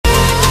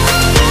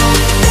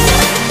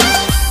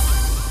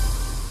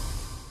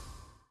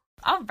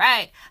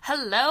right.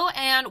 Hello,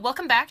 and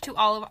welcome back to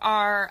all of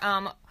our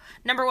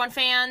number one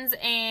fans,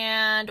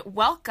 and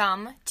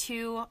welcome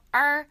to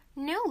our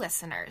new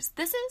listeners.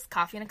 This is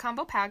Coffee and a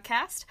Combo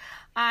podcast.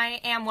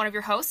 I am one of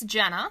your hosts,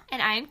 Jenna.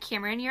 And I am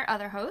Cameron, your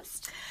other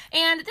host.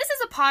 And this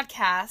is a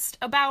podcast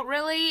about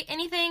really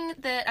anything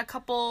that a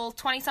couple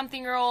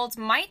 20-something-year-olds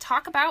might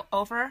talk about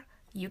over,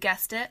 you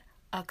guessed it,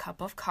 a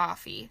cup of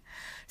coffee.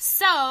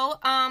 So,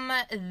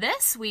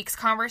 this week's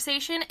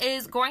conversation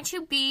is going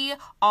to be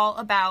all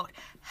about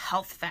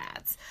health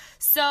fads.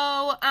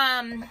 So,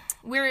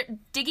 we're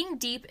digging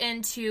deep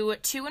into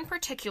two in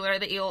particular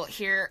that you'll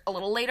hear a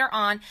little later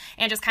on,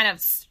 and just kind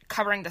of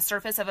covering the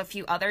surface of a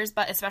few others,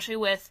 but especially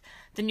with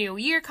the new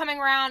year coming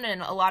around,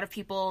 and a lot of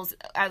people's,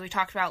 as we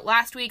talked about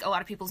last week, a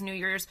lot of people's New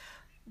Year's,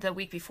 the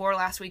week before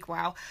last week,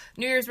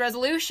 New Year's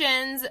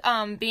resolutions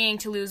being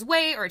to lose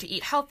weight or to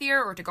eat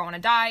healthier or to go on a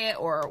diet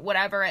or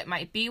whatever it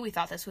might be. We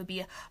thought this would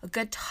be a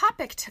good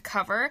topic to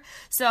cover.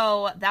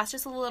 So that's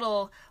just a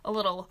little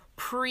prequel?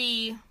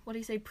 A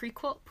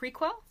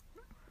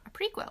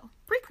prequel.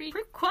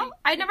 Prequel?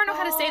 I never know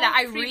how to say that.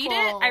 I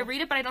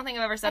read it, but I don't think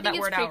I've ever said that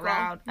word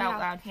out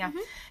loud. Yeah. Mm-hmm.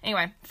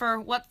 Anyway, for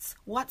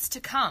what's to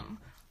come.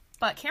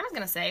 But Cameron's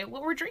going to say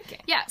what we're drinking.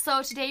 Yeah,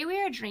 so today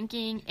we are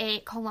drinking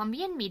a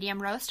Colombian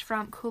medium roast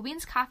from Cool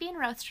Beans Coffee and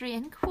Roastery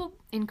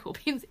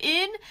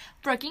in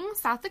Brookings,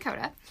 South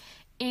Dakota.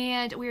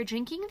 And we are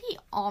drinking the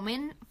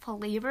almond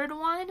flavored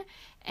one.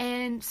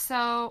 And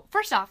so,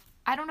 first off,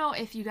 I don't know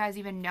if you guys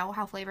even know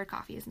how flavored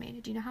coffee is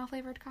made. Do you know how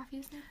flavored coffee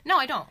is made? No,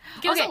 I don't.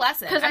 Give us a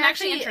lesson. Because I'm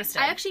actually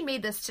interested. I actually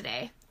made this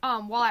today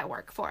while at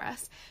work for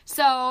us.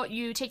 So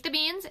you take the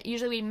beans.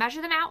 Usually we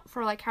measure them out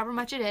for however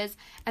much it is.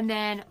 And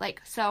then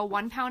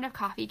 1 pound of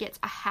coffee gets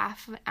a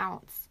half an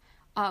ounce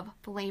of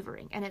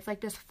flavoring. And it's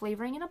this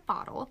flavoring in a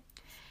bottle.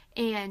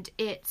 And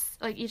it's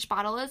each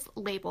bottle is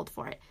labeled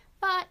for it.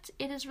 But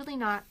it is really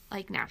not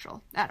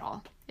natural at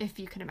all, if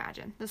you can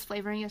imagine. This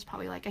flavoring is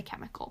probably a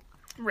chemical.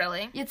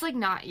 Really? It's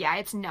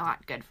it's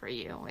not good for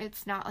you.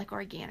 It's not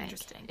organic.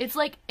 Interesting. It's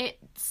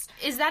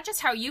Is that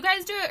just how you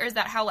guys do it, or is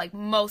that how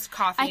most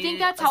coffee? I think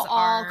that's how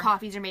all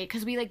coffees are made,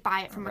 because we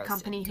buy it from a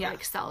company who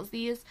sells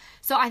these.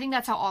 So I think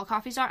that's how all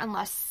coffees are,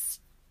 unless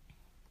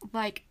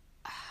I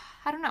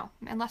don't know,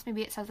 unless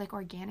maybe it says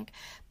organic.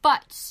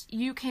 But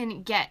you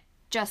can get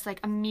just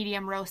a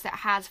medium roast that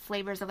has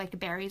flavors of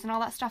berries and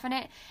all that stuff in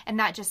it, and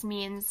that just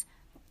means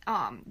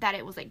that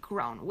it was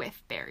grown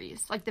with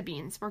berries, the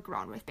beans were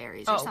grown with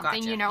berries or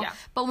something, gotcha. Yeah.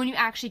 But when you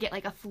actually get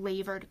a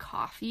flavored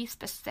coffee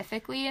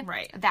specifically,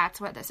 right,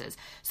 that's what this is.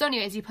 So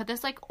anyways, you put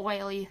this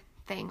oily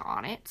thing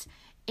on it,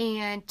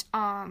 and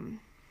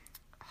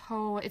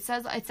it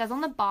says on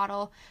the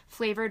bottle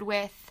flavored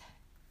with,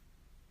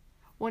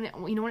 when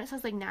it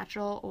says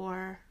natural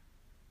or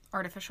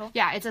artificial,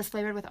 it says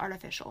flavored with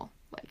artificial,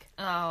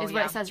 is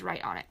what it says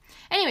right on it.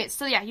 Anyways,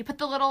 so you put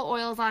the little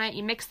oils on it,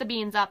 you mix the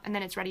beans up, and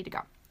then it's ready to go.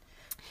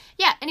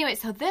 Yeah, anyway,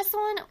 so this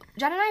one,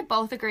 Jen and I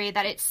both agree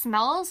that it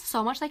smells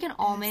so much like an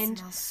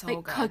almond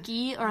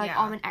cookie or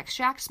almond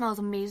extract. Smells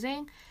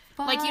amazing.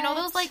 But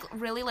those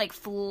really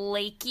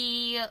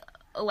flaky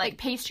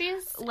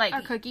pastries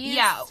or cookies?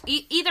 Yeah,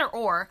 either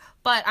or.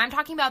 But I'm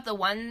talking about the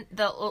one,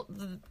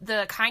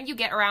 the kind you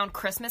get around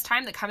Christmas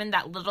time that come in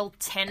that little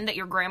tin that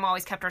your grandma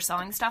always kept her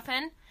sewing stuff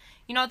in.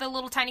 You know the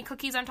little tiny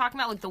cookies I'm talking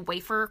about? The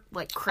wafer,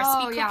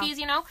 crispy cookies,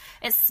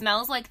 It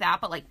smells like that,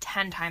 but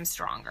 10 times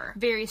stronger.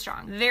 Very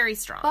strong. Very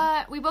strong.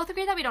 But we both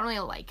agree that we don't really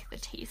like the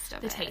taste of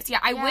it. The taste. Yeah,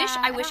 I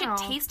wish it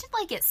tasted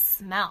like it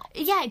smelled.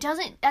 Yeah, it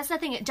doesn't. That's the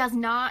thing. It does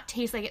not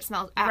taste like it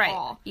smells at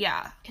all.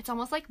 Yeah. It's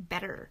almost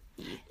bitter.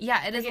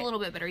 Yeah, it is a little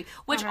bit bittery.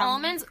 Which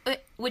almonds,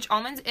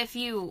 if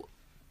you...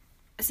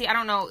 See, I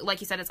don't know,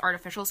 like you said, it's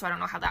artificial, so I don't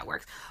know how that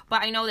works.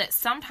 But I know that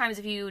sometimes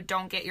if you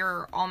don't get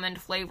your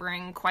almond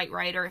flavoring quite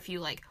right, or if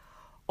you,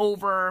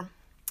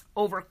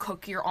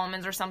 overcook your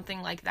almonds or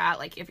something like that,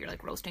 if you're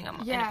roasting them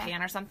in a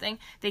pan or something,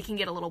 they can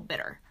get a little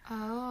bitter.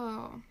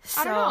 Oh.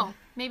 So, I don't know.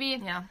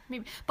 Maybe.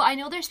 But I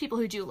know there's people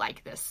who do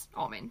like this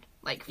almond,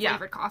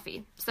 flavored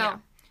coffee. So,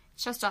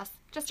 it's just us.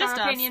 Just our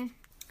opinion.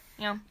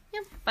 Yeah.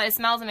 But it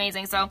smells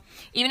amazing. So,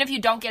 even if you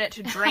don't get it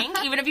to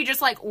drink, even if you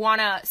just want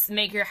to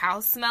make your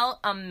house smell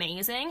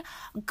amazing,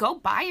 go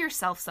buy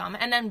yourself some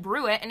and then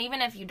brew it. And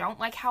even if you don't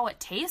like how it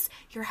tastes,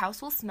 your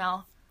house will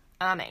smell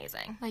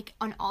amazing. Like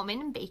an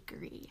almond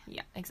bakery.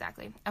 Yeah,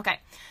 exactly.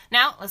 Okay,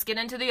 now let's get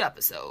into the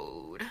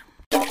episode.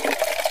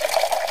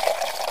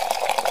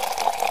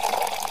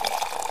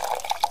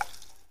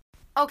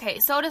 Okay,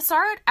 so to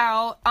start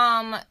out,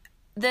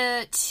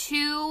 the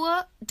two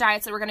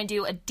diets that we're going to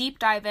do a deep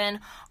dive in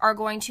are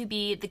going to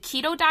be the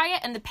keto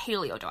diet and the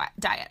paleo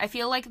diet. I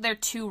feel like they're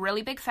two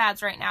really big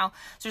fads right now,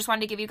 so just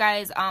wanted to give you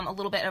guys a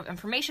little bit of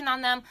information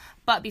on them.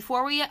 But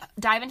before we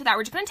dive into that,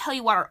 we're just going to tell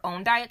you what our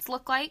own diets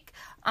look like.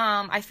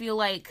 I feel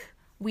like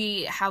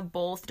we have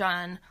both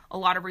done a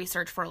lot of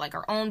research for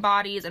our own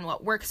bodies and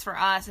what works for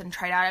us and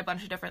tried out a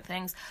bunch of different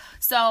things.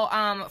 So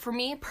for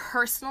me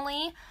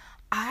personally,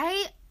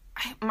 I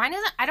mine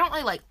isn't, I don't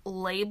really, like,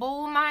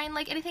 label mine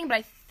like anything, but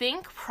I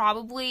think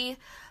probably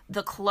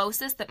the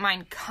closest that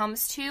mine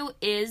comes to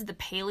is the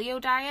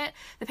paleo diet.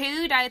 The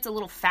paleo diet's a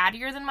little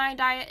fattier than my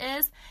diet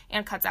is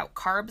and cuts out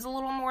carbs a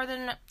little more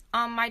than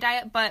my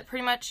diet, but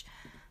pretty much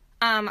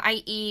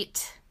I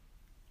eat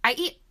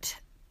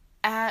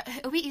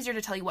it'll be easier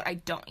to tell you what I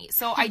don't eat.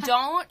 So I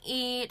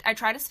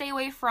try to stay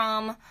away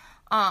from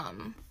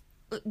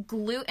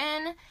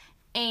gluten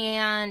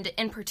and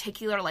in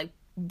particular like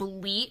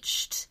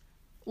bleached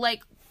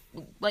like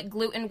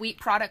gluten, wheat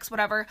products,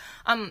 whatever.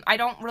 I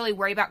don't really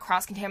worry about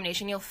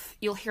cross-contamination.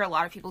 You'll hear a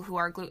lot of people who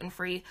are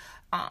gluten-free,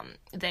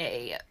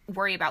 they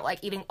worry about, like,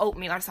 eating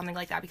oatmeal or something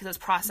like that because it's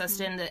processed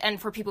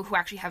and for people who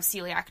actually have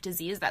celiac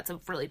disease, that's a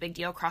really big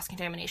deal,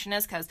 cross-contamination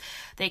is, because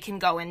they can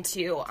go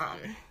into,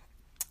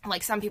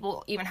 like, some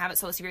people even have it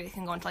so severe they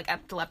can go into, like,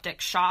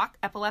 epileptic shock,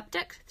 I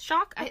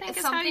think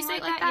is how you say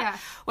it like that. Yeah.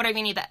 What I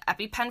need the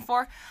EpiPen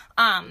for.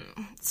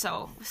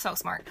 So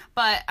smart.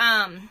 But,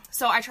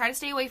 so I try to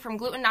stay away from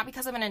gluten, not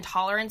because of an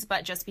intolerance,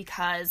 but just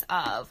because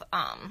of,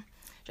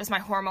 just my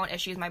hormone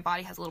issues. My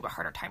body has a little bit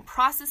harder time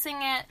processing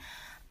it.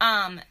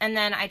 And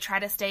then I try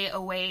to stay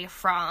away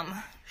from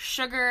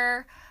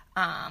sugar,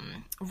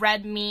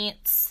 red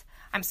meats.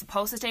 I'm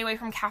supposed to stay away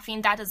from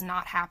caffeine. That does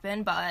not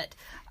happen, but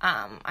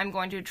I'm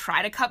going to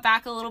try to cut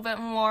back a little bit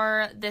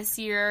more this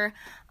year.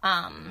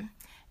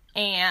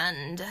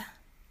 And,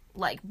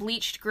 like,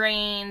 bleached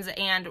grains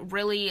and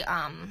really,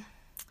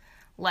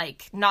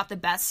 like, not the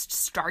best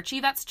starchy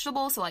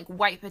vegetables, so, like,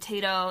 white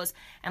potatoes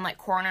and, like,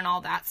 corn and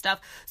all that stuff.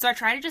 So I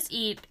try to just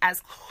eat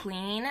as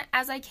clean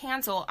as I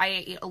can. So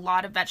I eat a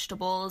lot of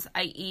vegetables.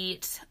 I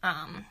eat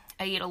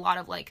a lot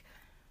of, like,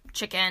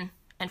 chicken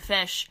and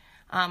fish.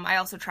 I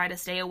also try to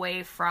stay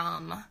away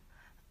from,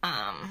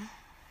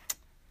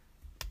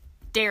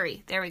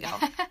 dairy. There we go.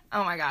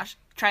 Oh my gosh.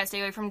 Try to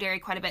stay away from dairy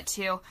quite a bit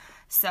too.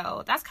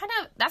 So that's kind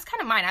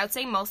of mine. I would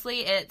say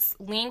mostly it's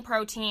lean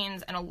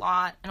proteins and a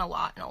lot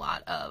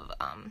of,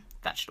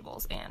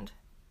 vegetables and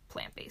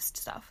plant-based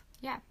stuff.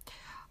 Yeah.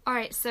 All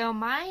right. So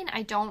mine,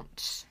 I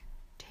don't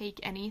take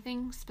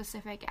anything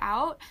specific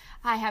out.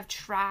 I have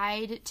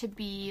tried to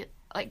be,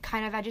 like,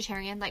 kind of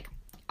vegetarian, like,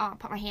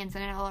 put my hands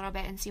in it a little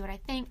bit and see what I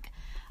think.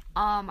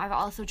 I've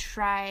also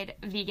tried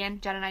vegan.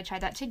 Jenna and I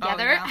tried that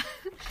together. Oh,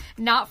 yeah.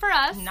 Not for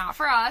us. Not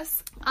for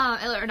us.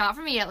 Or not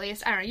for me, at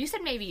least. I don't know. You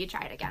said maybe you'd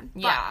try it again.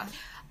 Yeah.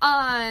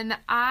 But,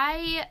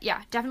 I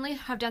definitely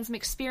have done some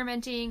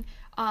experimenting.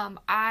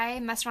 I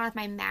messed around with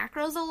my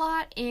macros a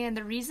lot, and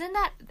the reason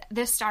that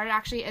this started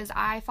actually is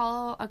I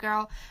follow a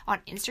girl on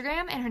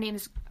Instagram, and her name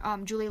is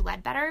Julie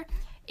Ledbetter,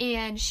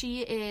 and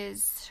she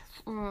is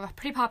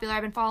pretty popular.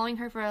 I've been following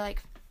her for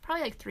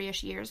probably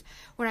 3-ish years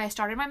when I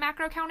started my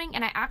macro counting,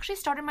 and I actually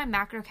started my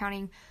macro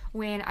counting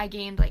when I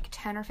gained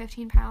 10 or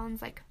 15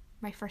 pounds,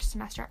 my first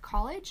semester at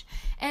college.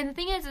 And the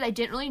thing is I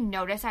didn't really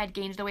notice I had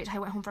gained the weight until I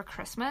went home for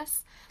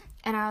Christmas,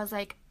 and I was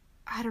like,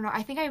 I don't know,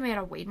 I think I may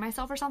have weighed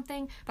myself or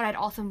something, but I'd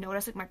also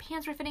noticed my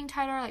pants were fitting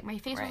tighter, my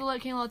face was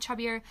getting a little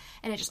chubbier,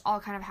 and it just all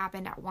kind of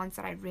happened at once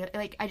that I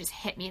really, I just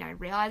hit me and I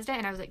realized it,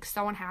 and I was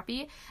so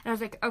unhappy, and I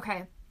was like,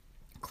 okay,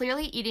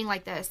 clearly eating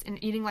like this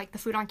and eating the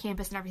food on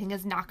campus and everything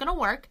is not gonna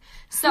work.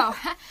 So,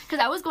 because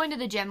I was going to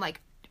the gym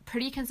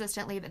pretty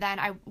consistently, but then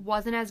I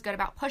wasn't as good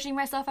about pushing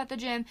myself at the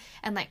gym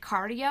and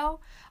cardio,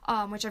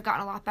 which I've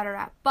gotten a lot better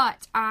at.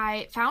 But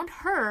I found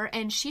her,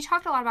 and she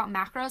talked a lot about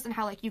macros and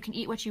how you can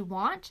eat what you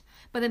want,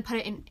 but then put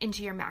it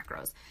into your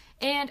macros.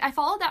 And I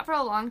followed that for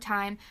a long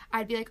time.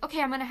 I'd be like, okay,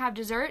 I'm gonna have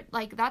dessert,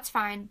 that's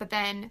fine, but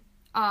then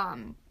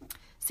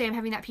say I'm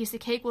having that piece of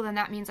cake, well then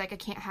that means I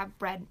can't have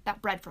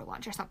that bread for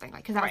lunch or something,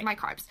 because that was my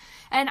carbs.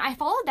 And I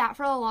followed that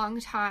for a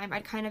long time.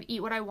 I'd kind of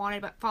eat what I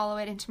wanted but follow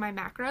it into my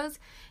macros.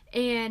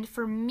 And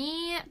for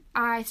me,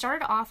 I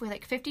started off with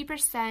 50%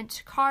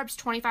 carbs,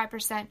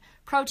 25%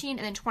 protein,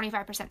 and then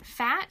 25%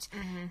 fat.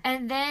 Mm-hmm.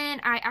 And then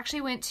I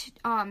actually went,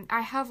 I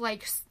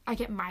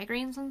get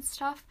migraines and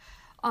stuff.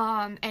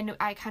 And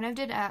I kind of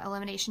did an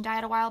elimination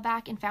diet a while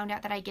back and found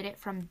out that I get it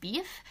from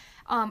beef.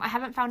 I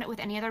haven't found it with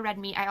any other red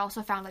meat. I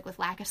also found with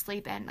lack of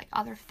sleep and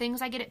other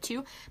things I get it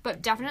too,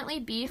 but definitely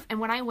beef.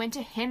 And when I went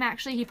to him,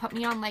 actually, he put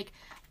me on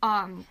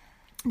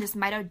this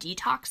Mito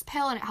detox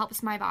pill, and it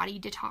helps my body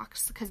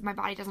detox because my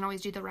body doesn't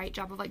always do the right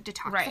job of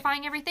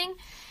detoxifying everything.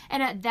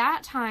 And at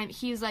that time,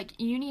 he was like,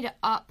 you need to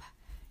up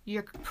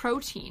your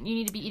protein. You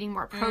need to be eating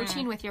more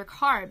protein with your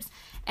carbs.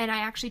 And I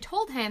actually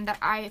told him that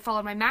I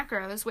followed my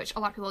macros, which a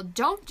lot of people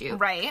don't do.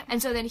 Right.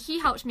 And so then he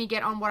helped me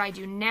get on what I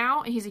do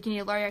now. And he's like, you need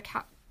to lower your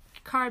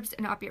carbs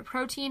and up your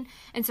protein.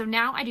 And so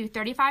now I do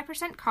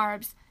 35%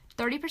 carbs,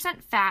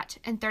 30% fat,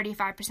 and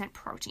 35%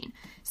 protein.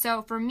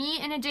 So for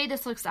me in a day,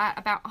 this looks at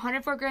about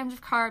 104 grams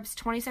of carbs,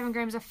 27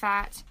 grams of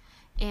fat,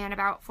 and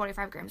about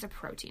 45 grams of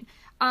protein.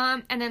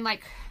 And then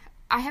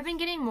I have been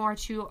getting more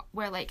to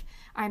where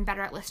I'm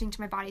better at listening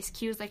to my body's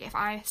cues. If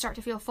I start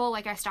to feel full,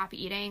 I stop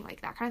eating,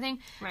 that kind of thing.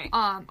 Right.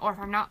 Or if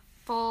I'm not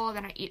full,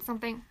 then I eat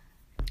something.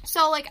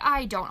 So, like,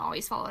 I don't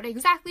always follow it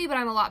exactly, but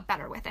I'm a lot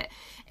better with it.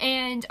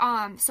 And,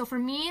 so for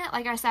me,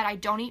 like I said, I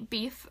don't eat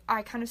beef.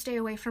 I kind of stay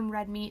away from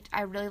red meat.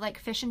 I really like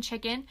fish and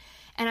chicken.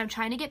 And I'm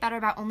trying to get better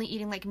about only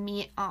eating, like,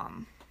 meat,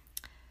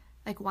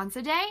 like, once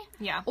a day.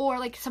 Yeah. Or,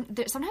 like,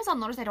 sometimes I'll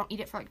notice I don't eat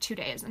it for, like, 2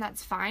 days, and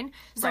that's fine.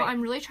 So Right.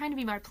 I'm really trying to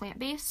be more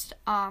plant-based.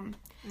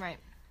 Right.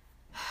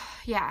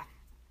 Yeah.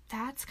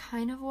 That's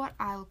kind of what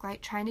I look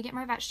like. Trying to get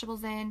my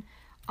vegetables in.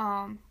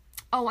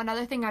 Oh,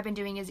 another thing I've been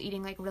doing is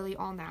eating, like, really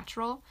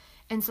all-natural.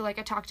 And so, like,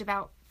 I talked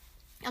about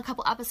a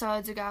couple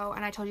episodes ago,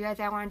 and I told you guys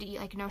I wanted to eat,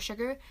 like, no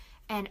sugar.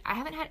 And I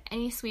haven't had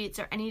any sweets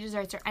or any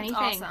desserts or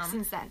anything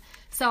since then.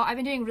 So I've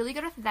been doing really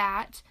good with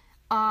that.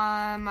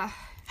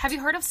 Have you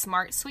heard of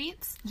Smart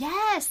Sweets?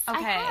 Yes. Okay.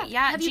 I have.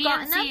 Yeah. Have you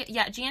gotten them?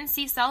 Yeah,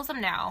 GNC sells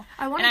them now.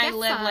 I want to get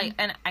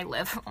some. I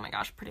live, oh my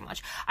gosh, pretty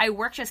much. I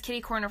work just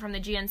kitty corner from the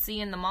GNC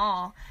in the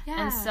mall.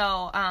 Yeah. And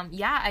so,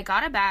 I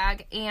got a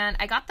bag, and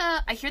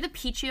I hear the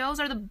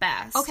Peachios are the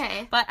best.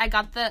 Okay. But I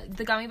got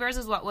the gummy bears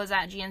is what was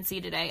at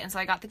GNC today, and so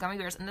I got the gummy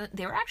bears, and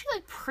they were actually,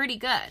 like, pretty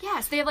good.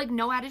 Yes, they have, like,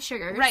 no added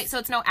sugars. Right, so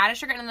it's no added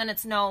sugar, and then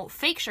it's no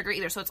fake sugar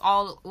either, so it's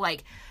all,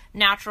 like,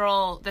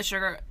 natural, the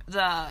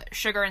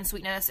sugar and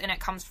sweetness, and it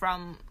comes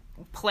from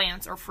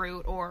plants or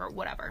fruit or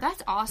whatever.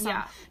 That's awesome.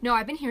 Yeah. No,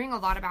 I've been hearing a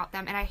lot about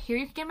them, and I hear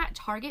you can get them at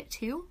Target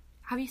too.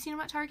 Have you seen them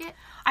at Target?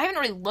 I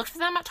haven't really looked for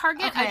them at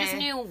Target. Okay. I just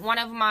knew one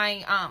of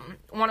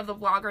the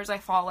bloggers I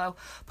follow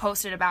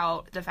posted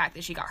about the fact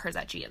that she got hers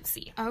at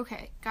GNC.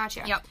 Okay,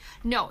 gotcha. Yep.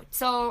 No,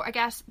 so I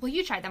guess, well,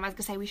 you tried them. I was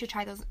gonna say we should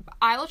try those.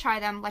 I will try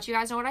them, let you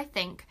guys know what I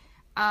think.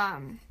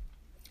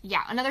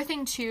 Yeah, another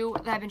thing, too,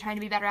 that I've been trying to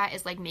be better at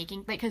is, like, making,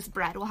 like, because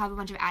bread will have a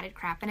bunch of added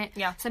crap in it.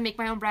 Yeah. So I make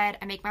my own bread.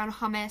 I make my own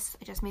hummus.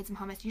 I just made some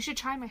hummus. You should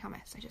try my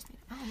hummus. I just made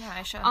it. Oh, yeah,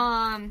 I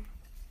should.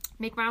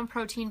 Make my own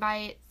protein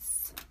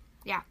bites.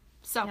 Yeah.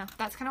 So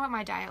that's kind of what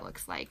my diet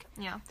looks like.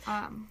 Yeah.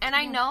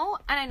 I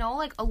know,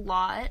 like, a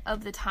lot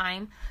of the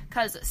time,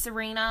 because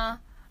Serena,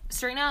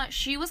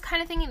 she was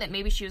kind of thinking that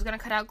maybe she was going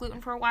to cut out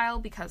gluten for a while,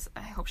 because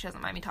I hope she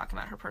doesn't mind me talking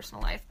about her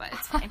personal life, but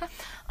it's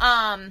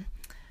fine.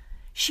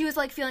 She was,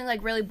 like, feeling,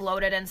 like, really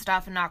bloated and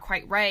stuff and not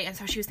quite right, and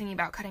so she was thinking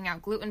about cutting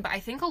out gluten, but I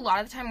think a lot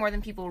of the time, more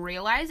than people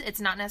realize,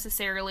 it's not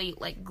necessarily,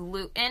 like,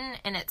 gluten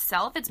in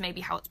itself, it's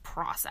maybe how it's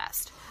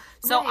processed.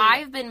 So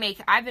Right. I've been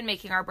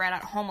making our bread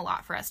at home a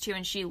lot for us, too,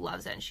 and she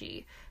loves it, and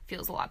she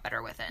feels a lot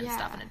better with it and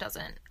stuff, and it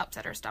doesn't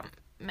upset her stomach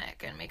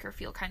and make her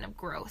feel kind of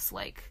gross,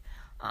 like,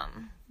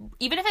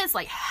 even if it's,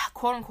 like,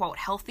 quote-unquote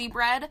healthy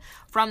bread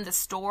from the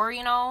store,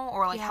 you know,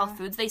 or, like, health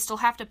foods, they still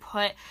have to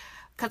put,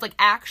 because, like,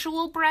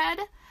 actual bread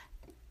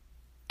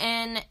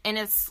in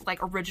its, like,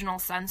 original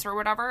sense or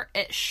whatever,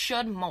 it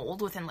should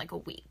mold within, like, a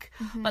week.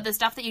 Mm-hmm. But the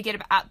stuff that you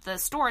get at the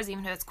stores,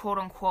 even if it's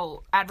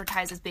quote-unquote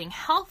advertised as being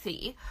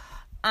healthy,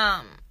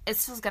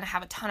 it's still going to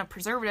have a ton of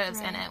preservatives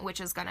in it,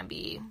 which is going to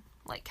be,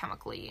 like,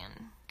 chemically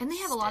and they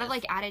have a lot of,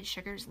 like, added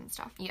sugars and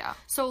stuff. Yeah.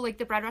 So, like,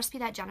 the bread recipe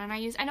that Jenna and I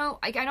use, I know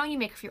you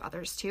make a few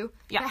others, too.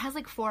 Yeah. But it has,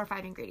 like, 4 or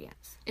 5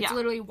 ingredients. It's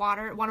literally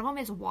water. One of them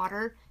is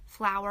water,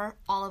 flour,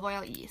 olive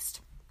oil,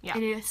 yeast. Yeah.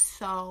 And it is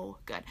so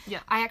good. Yeah.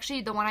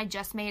 The one I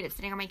just made, it's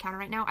sitting on my counter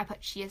right now, I put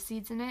chia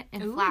seeds in it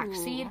and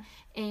flaxseed.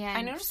 And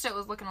I noticed it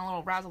was looking a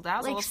little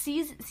razzle-dazzle. Like,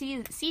 seedy.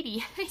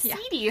 Yeah.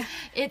 Seedy.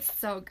 It's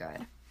so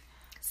good.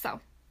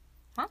 So.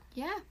 Huh?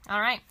 Yeah. All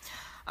right.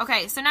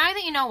 Okay, so now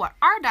that you know what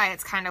our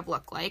diets kind of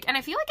look like, and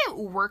I feel like it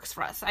works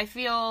for us. I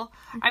feel,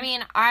 I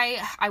mean,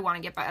 I want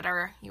to get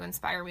better. You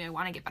inspire me. I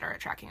want to get better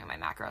at tracking my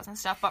macros and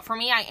stuff. But for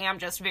me, I am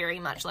just very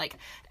much like,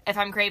 if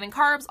I'm craving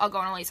carbs, I'll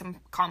go and eat some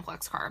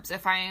complex carbs.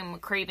 If I'm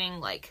craving,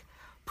 like,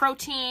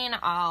 protein,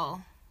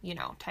 I'll,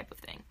 type of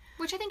thing.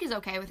 Which I think is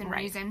okay within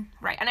reason.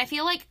 Right. And I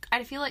feel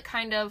like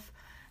kind of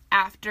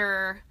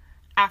after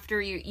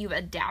you've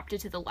adapted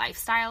to the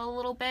lifestyle a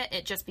little bit,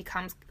 it just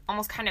becomes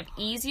almost kind of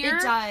easier.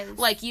 It does.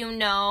 Like,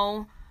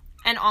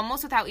 and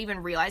almost without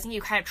even realizing,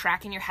 you kind of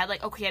track in your head,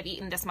 like, okay, I've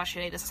eaten this much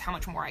today, this is how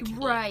much more I can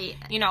eat. Right.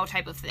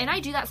 Type of thing. And I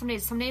do that some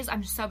days. Some days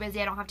I'm so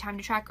busy, I don't have time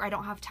to track, or I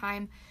don't have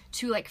time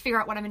to, like,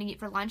 figure out what I'm going to eat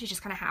for lunch. It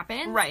just kind of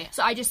happens. Right.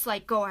 So I just,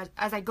 like, go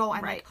as I go.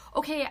 I'm like,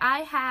 okay, I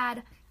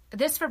had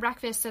this for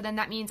breakfast, so then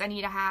that means I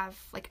need to have,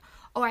 like,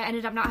 oh, I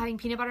ended up not having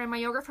peanut butter in my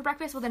yogurt for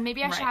breakfast, well, then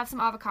maybe I should have some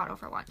avocado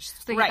for lunch.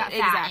 So get that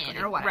fat in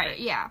or whatever. Right.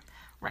 Yeah.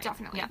 Right.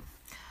 Definitely. Yeah.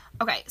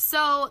 Okay,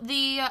 so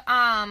the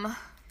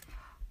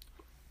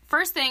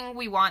first thing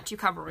we want to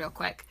cover real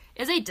quick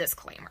is a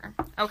disclaimer.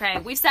 Okay,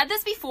 we've said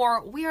this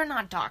before. We are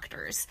not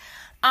doctors.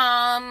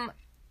 But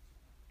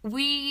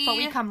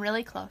we come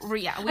really close.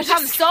 Yeah, we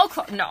come so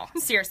close. No,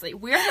 seriously,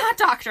 we're not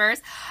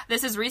doctors.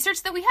 This is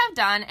research that we have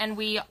done, and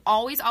we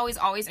always, always,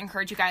 always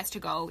encourage you guys to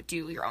go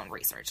do your own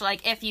research.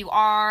 Like, if you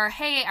are,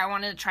 hey, I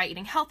want to try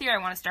eating healthier, I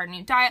want to start a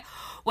new diet,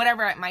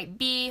 whatever it might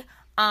be,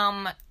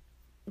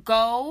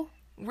 go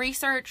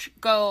research,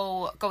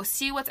 go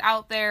see what's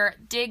out there,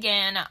 dig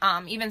in,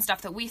 even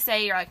stuff that we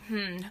say, you're like,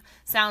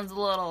 sounds a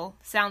little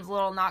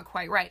not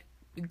quite right.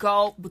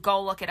 Go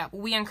look it up.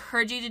 We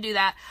encourage you to do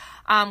that.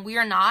 We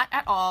are not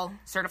at all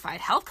certified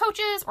health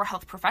coaches or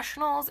health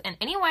professionals in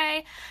any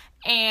way.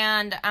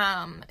 And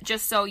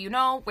just so you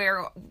know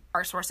where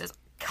our sources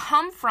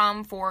come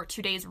from for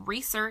today's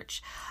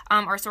research.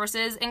 Our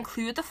sources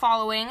include the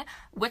following: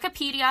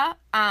 Wikipedia,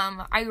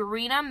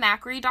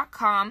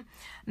 irenamacri.com,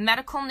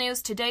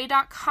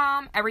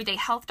 medicalnewstoday.com,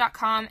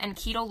 everydayhealth.com, and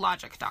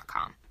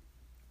ketologic.com.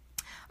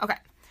 Okay,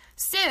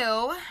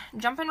 so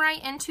jumping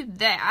right into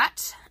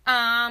that,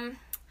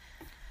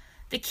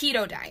 the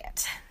keto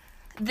diet.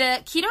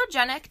 The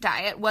ketogenic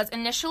diet was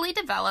initially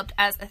developed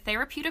as a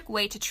therapeutic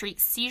way to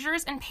treat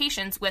seizures in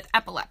patients with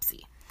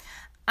epilepsy.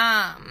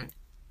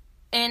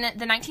 In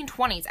the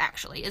 1920s,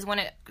 actually, is when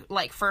it,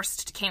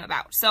 first came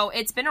about. So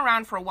it's been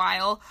around for a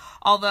while,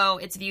 although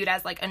it's viewed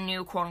as, a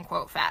new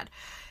quote-unquote fad.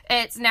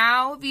 It's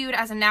now viewed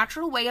as a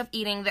natural way of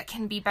eating that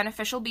can be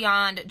beneficial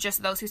beyond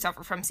just those who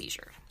suffer from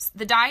seizures.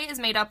 The diet is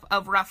made up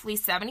of roughly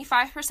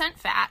 75%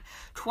 fat,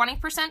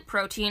 20%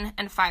 protein,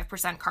 and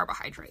 5%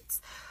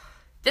 carbohydrates.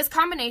 This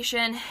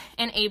combination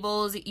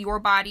enables your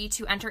body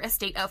to enter a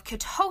state of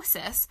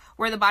ketosis,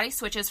 where the body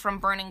switches from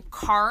burning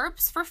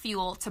carbs for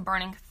fuel to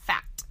burning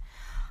fat.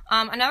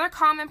 Another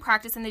common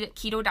practice in the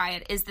keto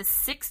diet is the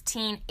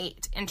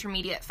 16-8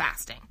 intermediate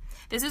fasting.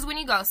 This is when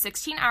you go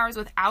 16 hours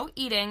without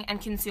eating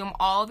and consume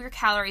all of your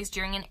calories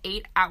during an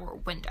 8-hour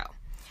window.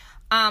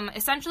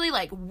 Essentially,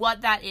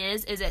 what that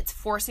is it's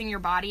forcing your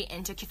body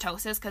into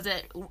ketosis because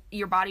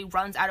your body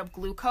runs out of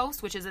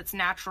glucose, which is its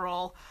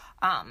natural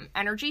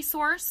energy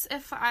source,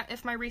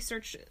 if my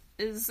research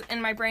is in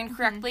my brain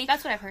correctly.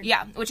 That's what I've heard.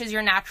 Yeah, which is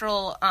your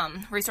natural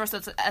resource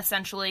that's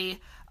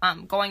essentially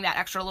going that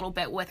extra little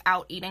bit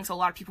without eating. So a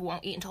lot of people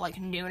won't eat until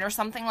noon or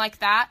something like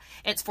that.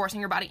 It's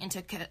forcing your body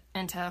into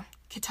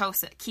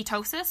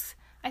ketosis,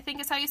 I think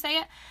is how you say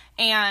it.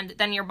 And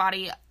then your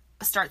body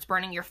starts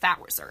burning your fat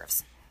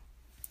reserves.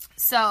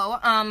 So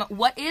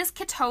what is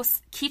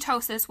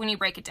ketosis when you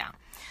break it down?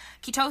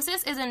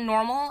 Ketosis is a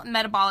normal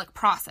metabolic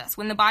process.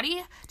 When the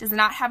body does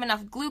not have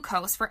enough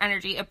glucose for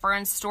energy, it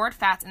burns stored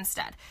fats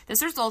instead.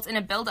 This results in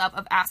a buildup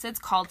of acids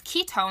called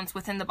ketones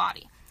within the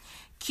body.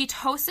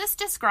 Ketosis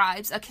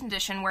describes a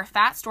condition where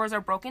fat stores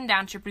are broken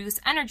down to produce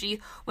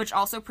energy, which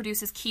also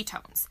produces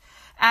ketones.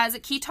 As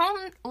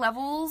ketone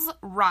levels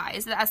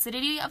rise, the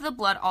acidity of the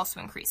blood also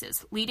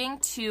increases, leading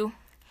to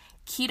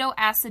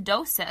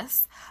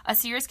ketoacidosis, a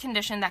serious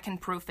condition that can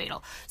prove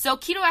fatal. So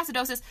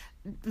ketoacidosis,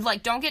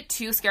 don't get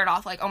too scared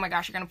off, oh my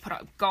gosh, you're going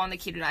to go on the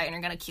keto diet and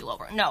you're going to keel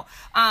over. No.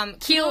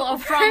 Keel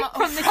over from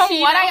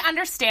what I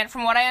understand,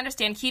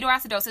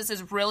 ketoacidosis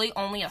is really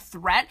only a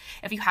threat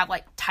if you have,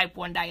 type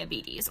 1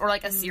 diabetes or,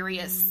 a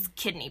serious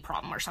kidney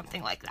problem or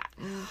something like that.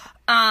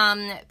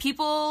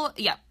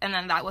 And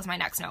then that was my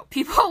next note.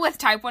 People with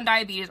type 1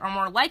 diabetes are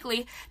more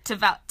likely to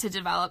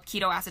develop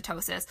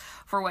ketoacidosis,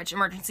 for which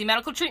emergency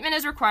medical treatment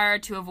is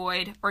required to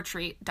avoid or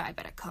treat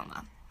diabetic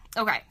coma.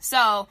 Okay,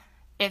 so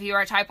if you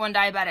are a type 1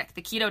 diabetic,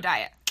 the keto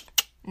diet,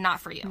 not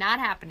for you. Not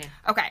happening.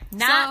 Okay.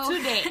 Not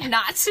today.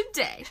 Not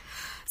today.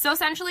 So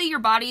essentially, your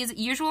body's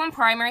usual and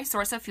primary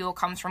source of fuel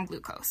comes from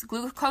glucose.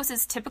 Glucose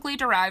is typically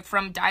derived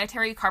from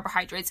dietary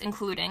carbohydrates,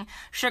 including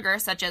sugar,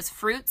 such as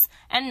fruits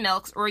and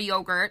milks or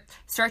yogurt,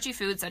 starchy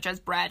foods such as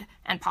bread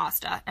and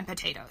pasta and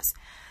potatoes.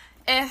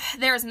 If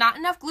there is not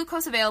enough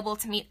glucose available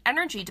to meet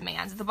energy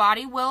demands, the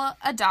body will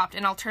adopt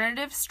an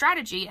alternative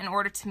strategy in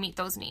order to meet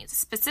those needs.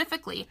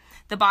 Specifically,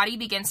 the body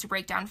begins to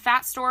break down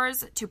fat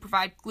stores to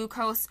provide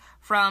glucose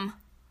from,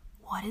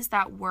 what is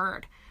that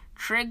word?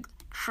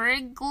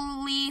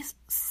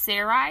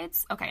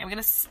 Triglycerides? Okay, I'm going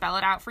to spell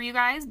it out for you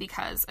guys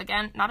because,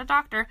 again, not a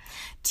doctor.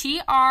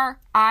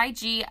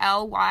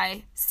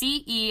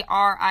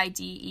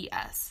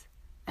 Triglycerides.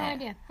 No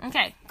idea.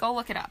 Okay, go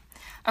look it up.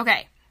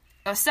 Okay,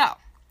 so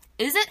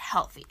is it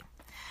healthy?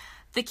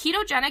 The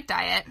ketogenic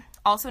diet,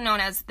 also known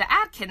as the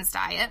Atkins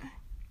diet,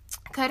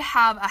 could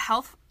have a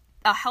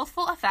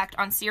healthful effect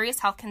on serious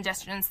health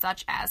conditions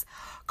such as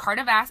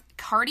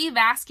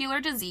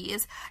cardiovascular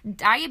disease,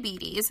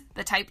 diabetes,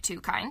 the type 2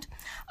 kind,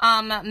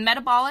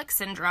 metabolic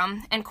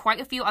syndrome, and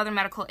quite a few other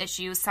medical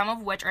issues, some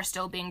of which are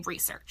still being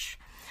researched.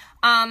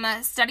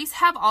 Studies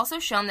have also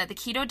shown that the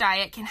keto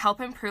diet can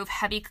help improve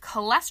heavy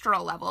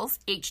cholesterol levels,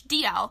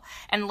 HDL,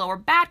 and lower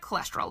bad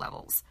cholesterol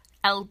levels,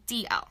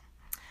 LDL.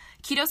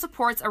 Keto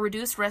supports a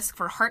reduced risk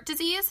for heart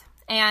disease,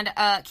 and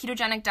a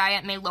ketogenic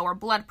diet may lower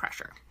blood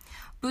pressure.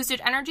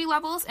 Boosted energy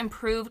levels,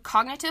 improved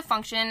cognitive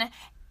function,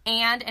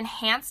 and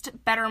enhanced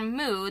better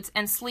moods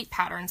and sleep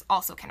patterns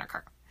also can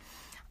occur.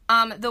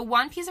 The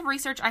one piece of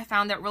research I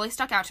found that really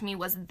stuck out to me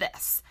was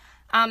this.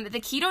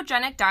 The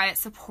ketogenic diet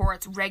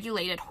supports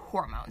regulated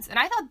hormones. And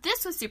I thought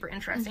this was super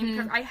interesting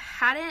because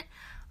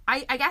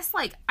I guess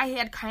I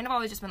had kind of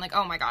always just been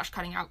oh my gosh,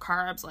 cutting out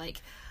carbs,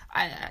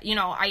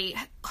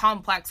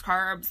 complex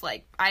carbs,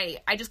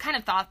 I just kind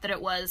of thought that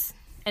it was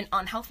an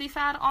unhealthy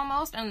fad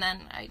almost, and then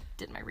I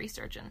did my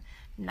research and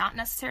not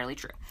necessarily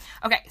true.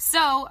 Okay,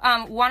 so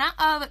one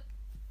of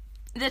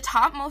the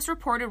top most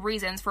reported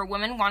reasons for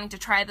women wanting to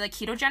try the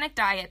ketogenic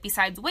diet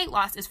besides weight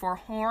loss is for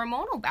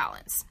hormonal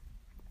balance.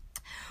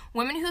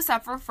 Women who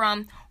suffer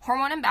from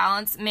hormone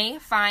imbalance may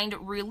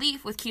find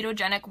relief with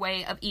ketogenic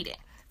way of eating.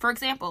 For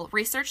example,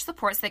 research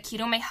supports that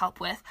keto may help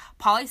with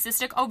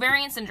polycystic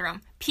ovarian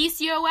syndrome,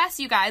 PCOS,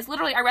 you guys.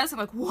 Literally, I read this, I'm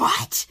like,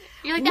 what?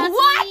 You're like, that's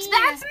what? me.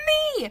 That's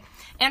me!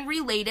 And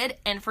related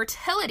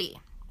infertility.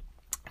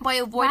 By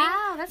avoiding...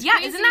 Wow, that's yeah,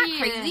 crazy. isn't that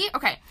crazy?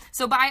 Okay,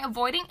 so by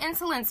avoiding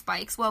insulin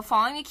spikes while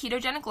following a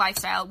ketogenic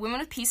lifestyle,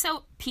 women with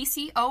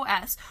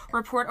PCOS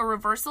report a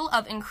reversal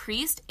of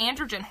increased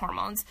androgen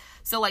hormones.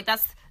 So, like,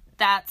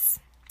 that's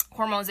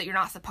hormones that you're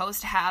not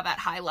supposed to have at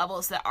high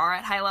levels that are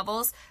at high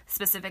levels,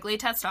 specifically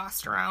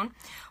testosterone,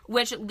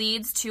 which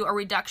leads to a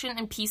reduction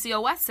in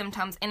PCOS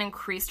symptoms and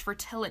increased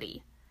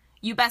fertility.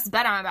 You best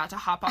bet I'm about to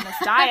hop on this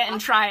diet and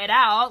try it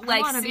out.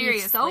 Like, I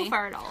seriously. be so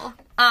fertile.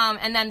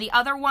 And then the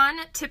other one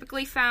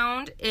typically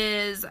found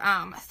is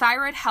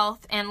thyroid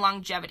health and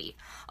longevity.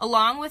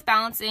 Along with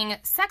balancing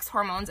sex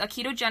hormones, a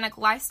ketogenic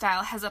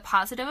lifestyle has a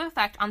positive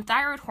effect on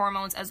thyroid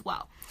hormones as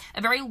well.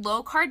 A very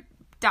low-carb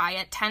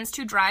diet tends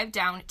to drive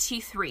down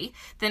T3,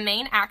 the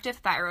main active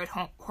thyroid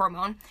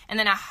hormone, and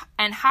then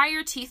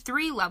higher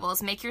T3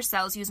 levels make your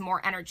cells use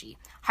more energy,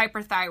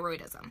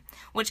 hyperthyroidism,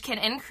 which can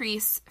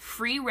increase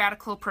free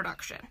radical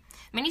production.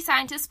 Many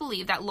scientists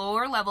believe that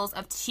lower levels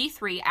of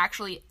T3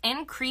 actually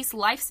increase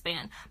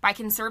lifespan by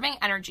conserving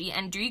energy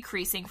and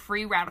decreasing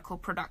free radical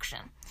production.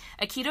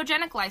 A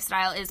ketogenic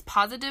lifestyle is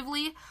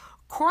positively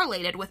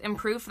correlated with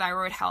improved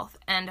thyroid health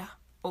and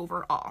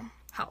overall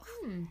health.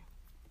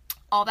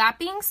 All that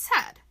being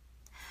said,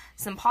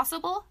 some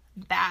possible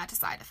bad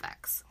side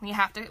effects. We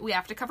have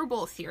to cover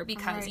both here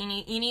because you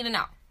need to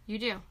know. You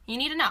do. You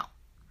need to know.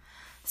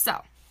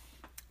 So,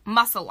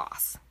 muscle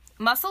loss.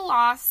 Muscle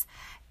loss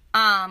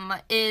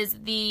is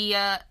the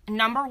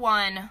number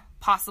one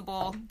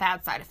possible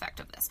bad side effect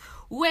of this,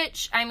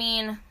 which, I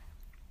mean,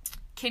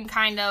 can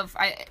kind of,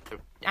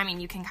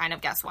 you can kind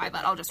of guess why,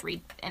 but I'll just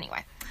read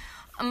anyway.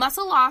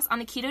 Muscle loss on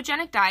the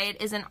ketogenic diet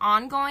is an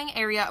ongoing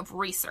area of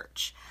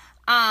research.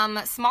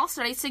 Small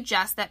studies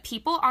suggest that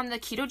people on the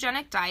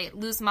ketogenic diet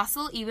lose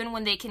muscle even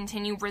when they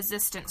continue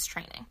resistance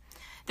training.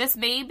 This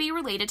may be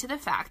related to the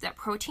fact that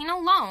protein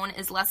alone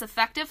is less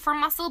effective for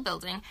muscle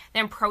building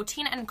than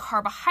protein and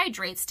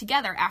carbohydrates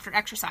together after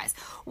exercise,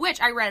 which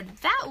I read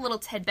that little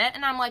tidbit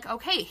and I'm like,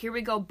 okay, here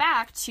we go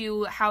back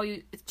to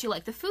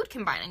like the food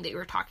combining that you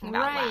were talking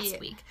about last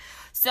week.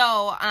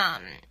 So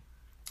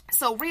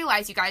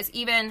realize, you guys,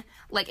 even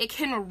like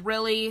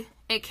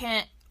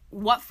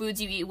what foods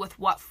you eat with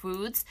what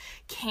foods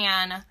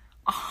can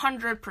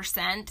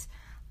 100%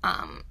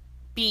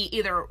 be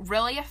either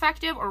really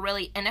effective or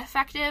really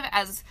ineffective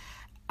as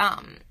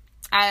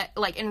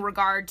in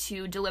regard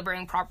to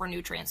delivering proper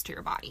nutrients to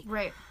your body.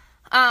 Right.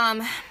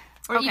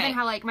 Or even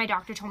how, like, my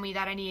doctor told me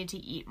that I needed to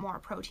eat more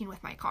protein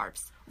with my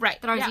carbs.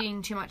 Right. That I was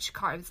eating too much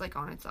carbs, like,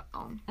 on its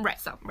own.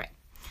 Right. So, right.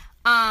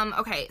 And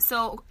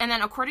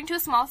then according to a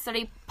small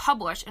study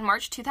published in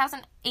March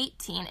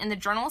 2018 in the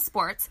Journal of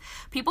Sports,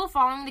 people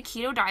following the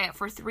keto diet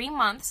for 3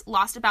 months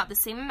lost about the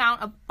same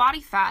amount of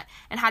body fat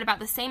and had about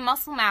the same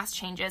muscle mass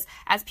changes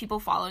as people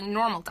following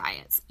normal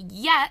diets.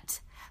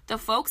 Yet, the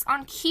folks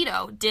on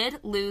keto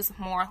did lose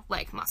more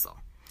leg muscle.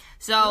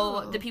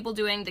 So, the people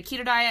doing the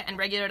keto diet and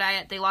regular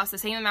diet, they lost the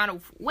same amount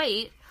of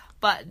weight,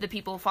 but the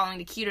people following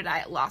the keto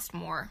diet lost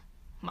more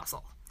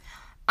muscle.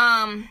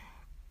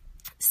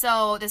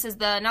 So this is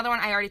another one.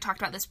 I already talked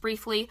about this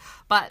briefly,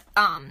 but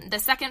the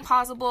second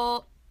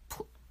possible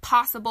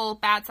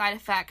bad side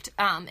effect,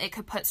 it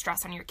could put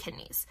stress on your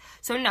kidneys.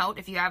 So note,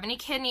 if you have any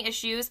kidney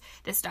issues,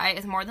 this diet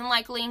is more than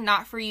likely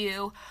not for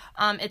you.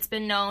 It's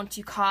been known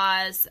to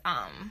cause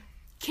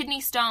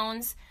kidney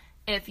stones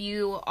if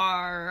you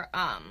are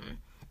a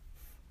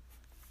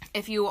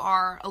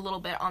little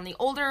bit on the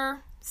older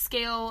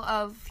scale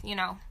of,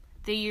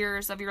 the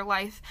years of your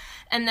life,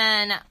 and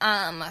then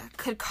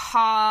could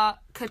cause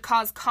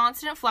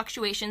constant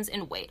fluctuations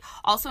in weight,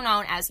 also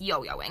known as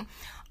yo-yoing.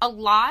 A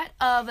lot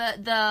of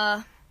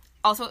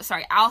also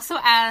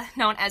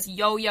known as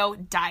yo-yo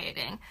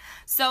dieting.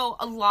 So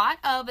a lot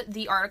of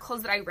the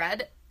articles that I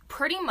read,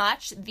 pretty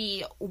much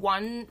the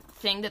one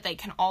thing that they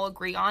can all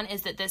agree on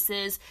is that this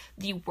is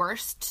the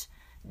worst.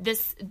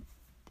 This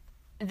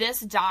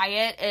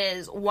diet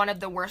is one of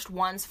the worst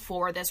ones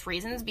for this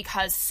reasons,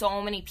 because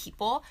so many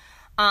people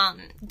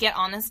get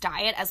on this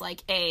diet as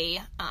like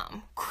a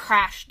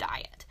crash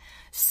diet.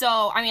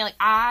 So,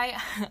 I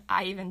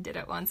even did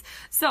it once.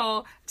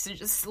 So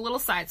just a little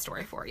side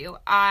story for you.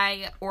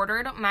 I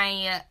ordered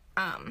my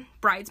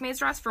bridesmaid's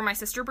dress for my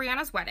sister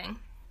Brianna's wedding,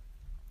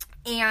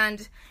 and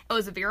it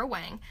was a Vera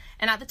Wang.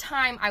 And at the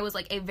time, I was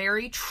like a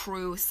very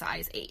true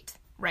size 8,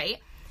 right?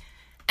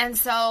 And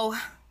so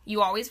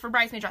you always, for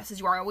bridesmaid dresses,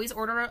 you always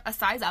order a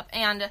size up.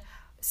 And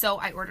so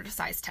I ordered a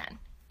size 10.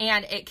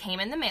 And it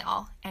came in the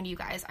mail, and you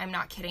guys, I'm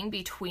not kidding,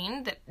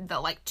 between the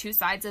like two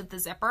sides of the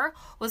zipper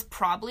was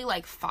probably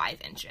like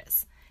 5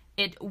 inches.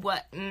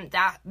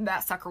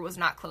 That sucker was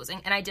not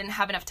closing, and I didn't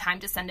have enough time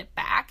to send it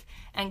back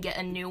and get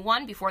a new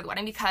one before the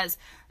wedding, because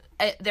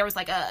there was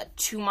like a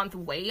 2-month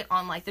wait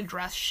on like the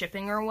dress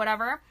shipping or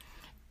whatever,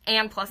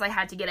 and plus I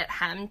had to get it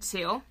hemmed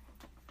too,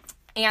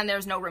 and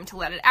there's no room to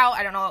let it out.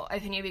 I don't know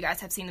if any of you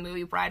guys have seen the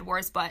movie Bride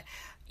Wars, but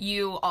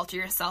you alter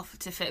yourself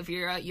to fit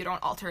Vera. You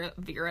don't alter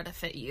Vera to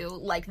fit you.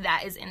 Like,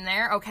 that is in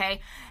there,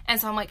 okay? And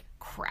so I'm like,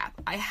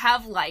 crap. I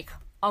have, like,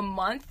 a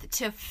month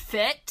to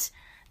fit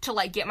to,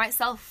 like, get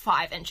myself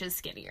 5 inches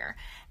skinnier.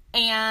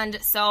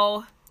 And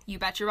so, you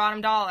bet your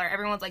bottom dollar,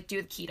 everyone's like,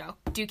 do keto,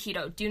 do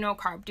no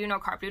carb, do no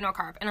carb, do no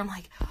carb. And I'm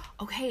like,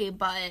 okay,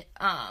 but,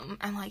 I'm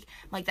like,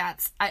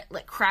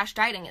 crash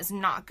dieting is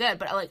not good.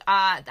 But, like,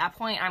 at that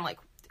point, I'm like,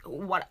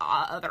 what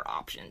other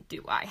option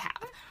do I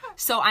have?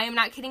 So, I am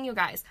not kidding you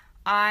guys.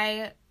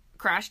 I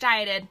crash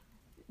dieted,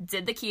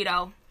 did the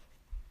keto,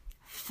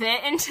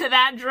 fit into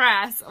that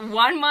dress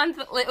 1 month.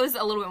 It was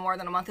a little bit more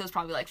than a month. It was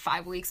probably like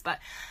 5 weeks, but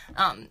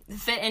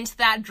fit into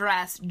that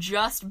dress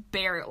just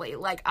barely.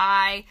 Like,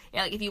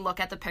 if you look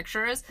at the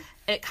pictures,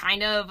 it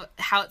kind of,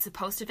 how it's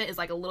supposed to fit is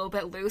like a little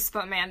bit loose,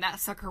 but man, that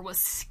sucker was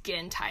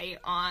skin tight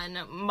on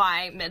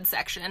my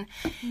midsection.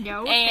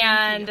 No,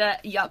 and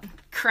yep,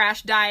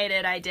 crash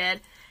dieted I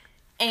did.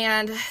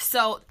 And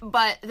so,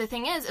 but the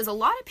thing is a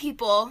lot of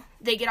people,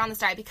 they get on this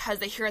diet because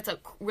they hear it's a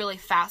really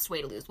fast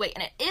way to lose weight.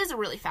 And it is a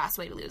really fast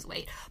way to lose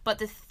weight. But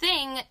the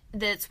thing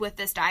that's with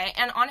this diet,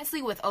 and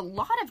honestly with a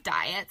lot of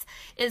diets,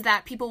 is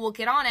that people will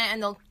get on it and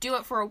they'll do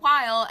it for a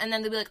while. And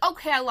then they'll be like,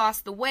 okay, I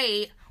lost the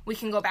weight. We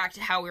can go back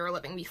to how we were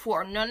living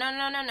before. No.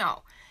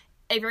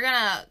 If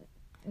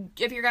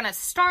you're gonna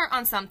start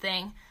on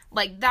something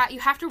like that,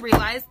 you have to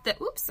realize that,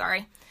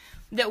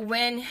 that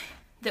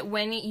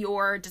when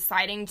you're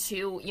deciding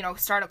to,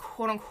 start a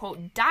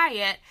quote-unquote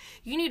diet,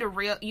 you need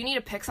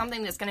to pick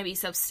something that's going to be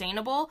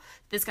sustainable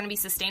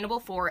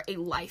for a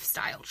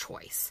lifestyle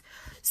choice.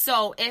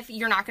 So if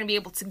you're not going to be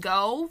able to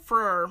go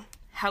for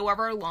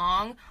however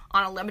long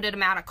on a limited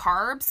amount of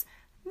carbs,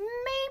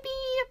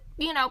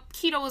 maybe,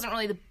 keto isn't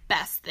really the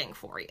best thing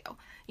for you.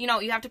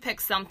 You have to pick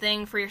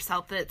something for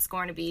yourself that's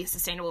going to be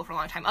sustainable for a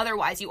long time.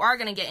 Otherwise, you are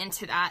going to get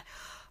into that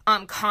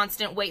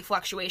constant weight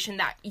fluctuation,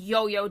 that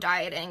yo-yo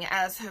dieting,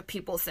 as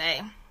people say.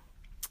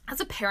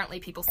 As apparently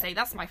people say.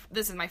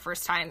 This is my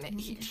first time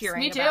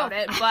hearing about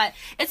it. But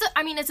it's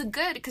a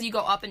good, because you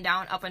go up and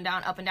down, up and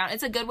down, up and down.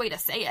 It's a good way to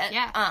say it.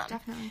 Yeah,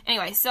 definitely.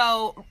 Anyway,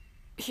 so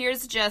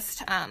here's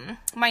just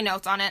my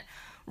notes on it.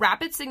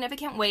 Rapid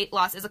significant weight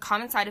loss is a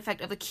common side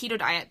effect of the keto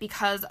diet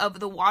because of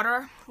the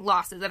water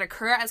losses that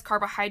occur as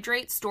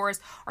carbohydrate stores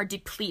are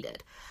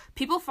depleted.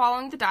 People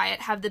following the diet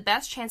have the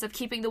best chance of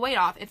keeping the weight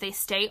off if they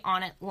stay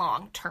on it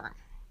long term.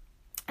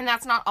 And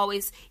that's not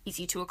always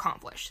easy to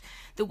accomplish.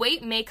 The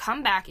weight may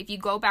come back if you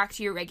go back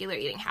to your regular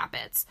eating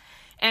habits.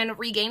 And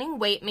regaining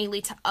weight may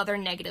lead to other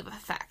negative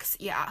effects.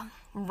 Yeah,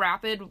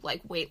 rapid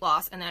weight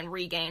loss and then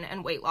regain,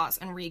 and weight loss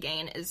and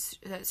regain it's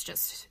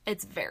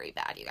very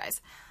bad, you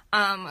guys.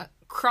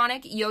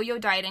 Chronic yo-yo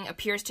dieting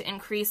appears to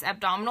increase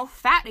abdominal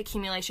fat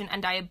accumulation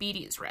and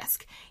diabetes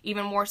risk,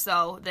 even more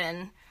so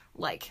than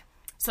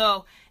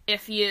so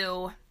if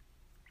you,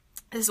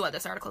 this is what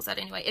this article said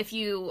anyway, if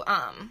you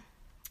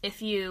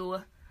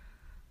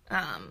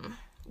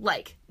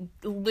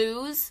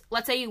lose,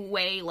 let's say you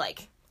weigh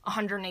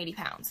 180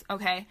 pounds,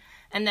 okay,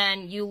 and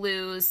then you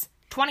lose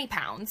 20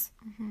 pounds,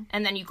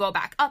 and then you go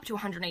back up to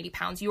 180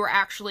 pounds, you are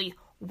actually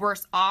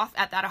worse off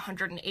at that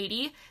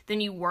 180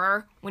 than you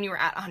were when you were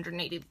at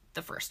 180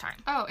 the first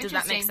time. Oh, does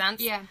that make sense?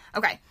 Yeah.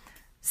 Okay.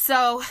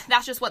 So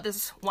that's just what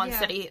this one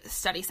study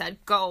said.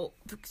 Go,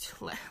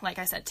 like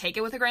I said, take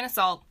it with a grain of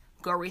salt.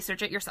 Go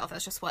research it yourself.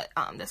 That's just what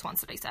this one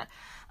study said.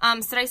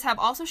 Studies have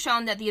also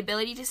shown that the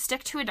ability to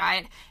stick to a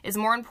diet is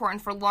more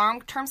important for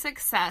long-term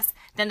success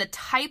than the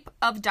type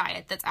of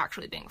diet that's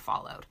actually being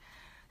followed.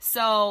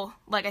 So,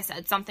 like I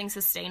said, something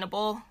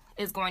sustainable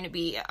is going to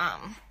be,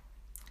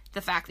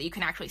 the fact that you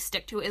can actually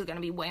stick to it is going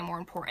to be way more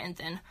important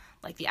than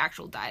the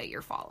actual diet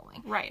you're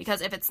following. Right.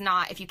 Because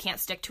if you can't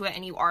stick to it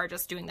and you are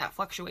just doing that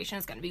fluctuation,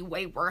 it's going to be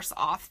way worse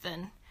off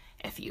than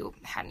if you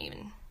hadn't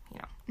even,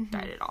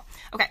 dieted at all.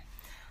 Okay.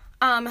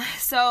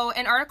 So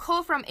an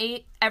article from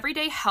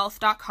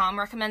everydayhealth.com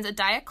recommends a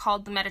diet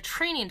called the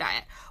Mediterranean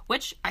diet,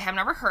 which I have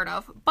never heard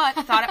of, but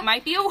thought it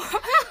might be worth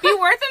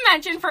a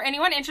mention for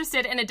anyone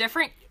interested in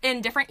different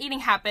eating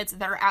habits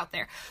that are out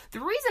there.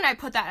 The reason I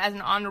put that as an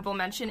honorable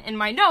mention in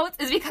my notes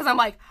is because I'm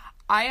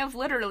I have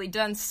literally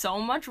done so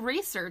much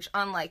research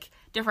on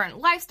different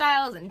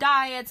lifestyles and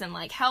diets and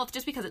health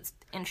just because it's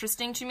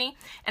interesting to me,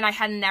 and I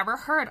had never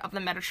heard of the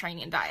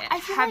Mediterranean diet.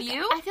 Have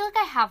you? I feel like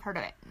I have heard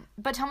of it,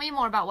 but tell me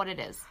more about what it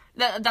is.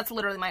 That's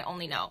literally my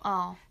only note.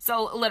 Oh.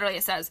 So literally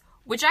it says,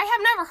 which I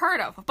have never heard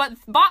of, but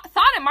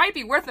thought it might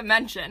be worth a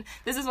mention.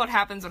 This is what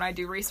happens when I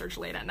do research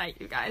late at night,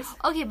 you guys.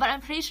 Okay, but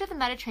I'm pretty sure the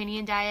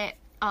Mediterranean diet,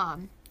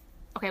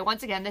 okay,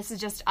 once again, this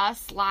is just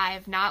us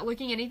live, not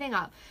looking anything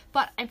up,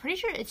 but I'm pretty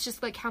sure it's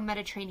just how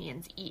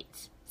Mediterraneans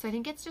eat. So I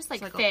think it's just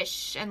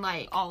fish and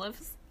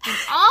olives. And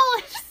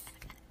olives!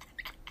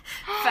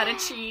 Feta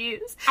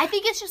cheese. I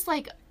think it's just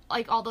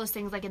all those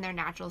things in their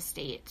natural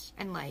state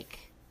and I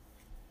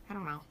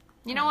don't know.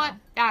 You know what?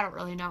 I don't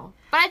really know.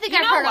 But I think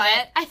I've heard of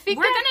it. I think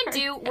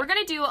we're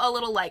gonna do a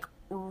little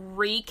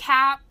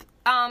recap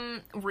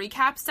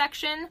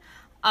section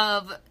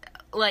of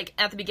like,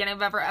 at the beginning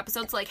of every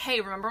episode, like,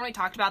 hey, remember when we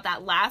talked about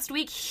that last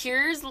week?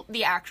 Here's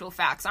the actual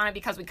facts on it,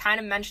 because we kind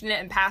of mentioned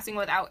it in passing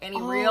without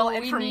any real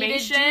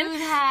information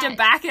to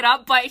back it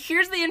up, but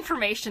here's the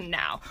information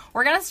now.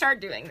 We're gonna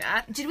start doing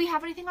that. Did we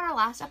have anything on our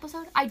last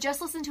episode? I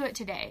just listened to it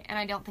today, and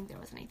I don't think there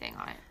was anything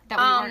on it that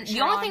we weren't sure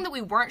The only on. thing that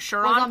we weren't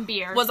sure was on on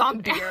beer. Was on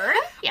beer.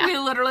 Yeah. We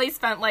literally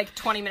spent, like,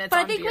 20 minutes but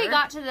on I think beer. we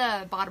got to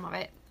the bottom of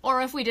it.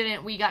 Or if we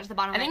didn't, we got to the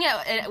bottom of it.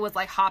 I think it was,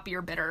 like, hoppy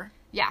or bitter.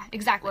 Yeah,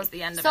 exactly. Was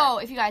the end of it. So,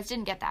 if you guys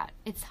didn't get that,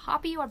 it's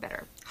hoppy or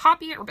bitter.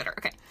 Hoppy or bitter.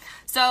 Okay.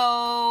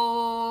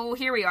 So,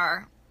 here we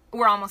are.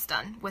 We're almost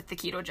done with the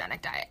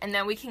ketogenic diet. And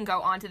then we can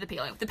go on to the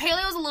paleo. The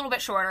paleo is a little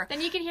bit shorter.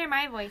 Then you can hear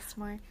my voice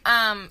more.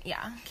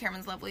 Yeah.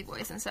 Cameron's lovely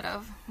voice instead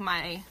of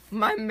my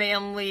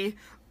manly,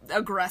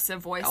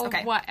 aggressive voice. Oh,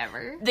 okay.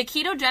 whatever. The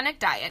ketogenic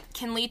diet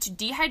can lead to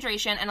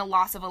dehydration and a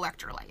loss of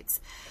electrolytes.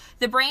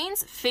 The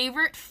brain's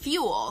favorite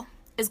fuel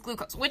is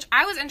glucose, which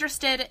I was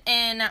interested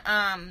in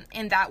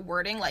that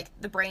wording, like,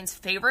 the brain's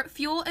favorite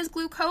fuel is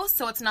glucose,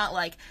 so it's not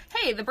like,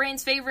 hey, the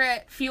brain's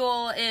favorite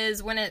fuel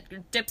is when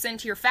it dips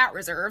into your fat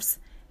reserves,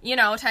 you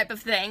know, type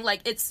of thing.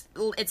 Like,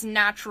 it's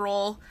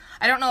natural.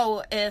 I don't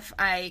know if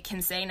I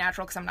can say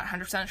natural because I'm not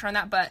 100% sure on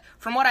that, but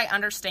from what I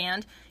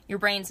understand, your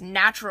brain's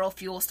natural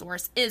fuel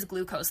source is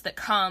glucose that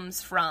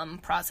comes from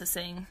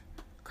processing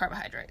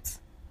carbohydrates.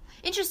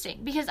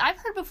 Interesting, because I've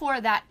heard before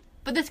that,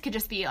 but this could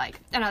just be, like,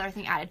 another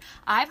thing added.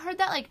 I've heard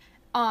that, like,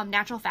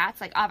 natural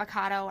fats, like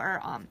avocado or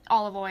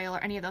olive oil or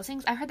any of those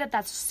things, I heard that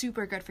that's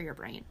super good for your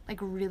brain. Like,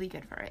 really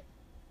good for it.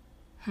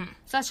 So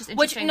that's just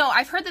interesting. Which, no,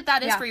 I've heard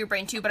that is for your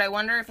brain, too, but I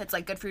wonder if it's,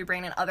 like, good for your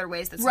brain in other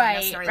ways that's not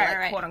necessarily,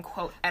 like,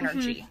 quote-unquote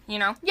energy, you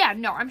know? Yeah,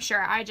 no, I'm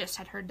sure. I just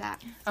had heard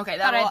that. Okay,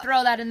 thought I'd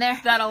throw that in there.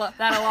 That'll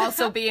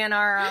also be in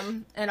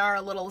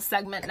our little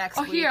segment next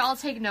week. Oh, here, I'll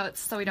take notes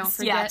so we don't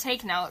forget. Yeah,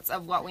 take notes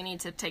of what we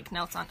need to take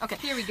notes on. Okay.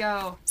 Here we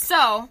go.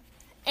 So,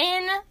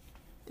 in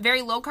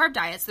very low-carb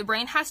diets, the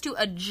brain has to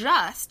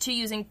adjust to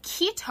using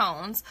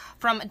ketones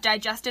from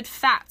digested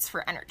fats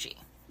for energy.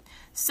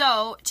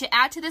 So, to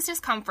add to this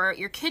discomfort,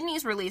 your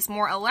kidneys release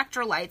more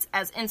electrolytes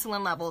as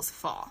insulin levels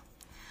fall.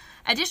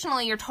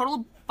 Additionally, your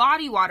total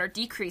body water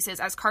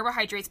decreases as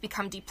carbohydrates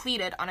become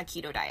depleted on a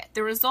keto diet.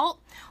 The result,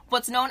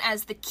 what's known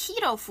as the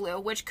keto flu,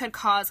 which could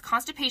cause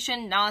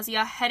constipation,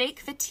 nausea,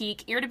 headache,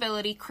 fatigue,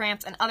 irritability,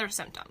 cramps, and other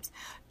symptoms.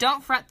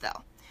 Don't fret,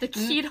 though. The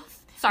keto...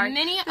 Sorry,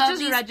 many it of just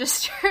these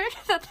registered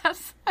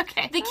that's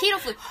okay. The keto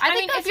flu. I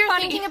mean, if you're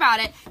thinking about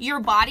it, your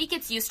body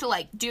gets used to,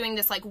 like, doing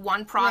this, like,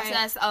 one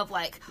process of,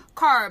 like,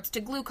 carbs to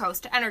glucose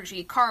to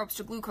energy, carbs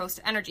to glucose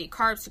to energy,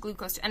 carbs to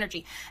glucose to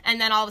energy, and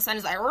then all of a sudden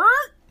it's like,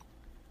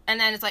 and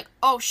then it's like,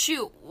 oh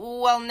shoot,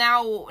 well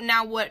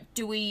now what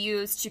do we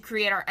use to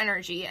create our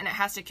energy? And it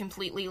has to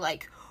completely,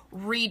 like,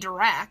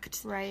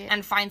 redirect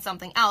and find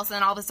something else, and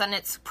then all of a sudden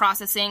it's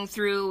processing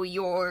through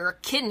your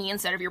kidney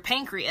instead of your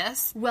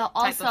pancreas. Well,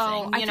 also,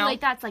 I feel know? like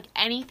that's like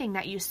anything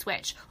that you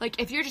switch. Like,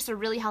 if you're just a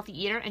really healthy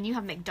eater and you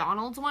have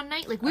McDonald's one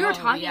night, like we were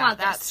talking about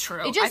this. That's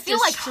true. It just I feel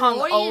like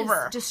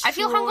hungover. I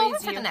feel hungover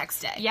for you. the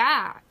next day.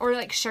 Yeah, or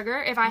like sugar.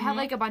 If I have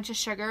like a bunch of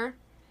sugar,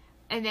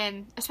 and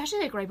then especially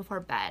like right before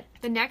bed,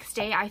 the next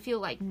day I feel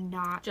like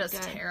not just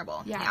good.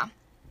 Terrible. Yeah.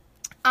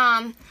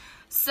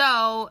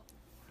 So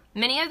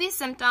many of these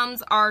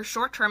symptoms are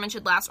short-term and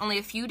should last only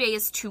a few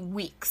days to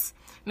weeks.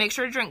 Make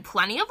sure to drink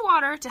plenty of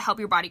water to help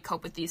your body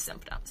cope with these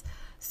symptoms.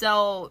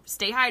 So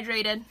stay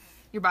hydrated.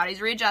 Your body's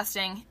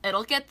readjusting.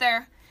 It'll get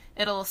there.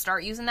 It'll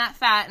start using that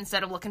fat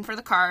instead of looking for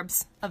the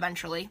carbs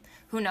eventually.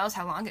 Who knows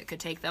how long it could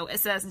take, though.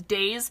 It says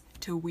days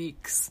to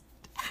weeks.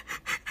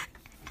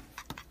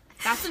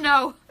 That's a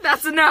no.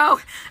 That's a no.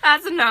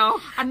 That's a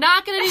no. I'm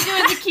not going to be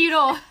doing the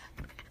keto.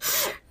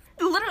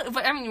 Literally,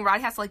 but I mean, your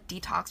body has to, like,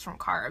 detox from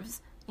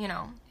carbs. You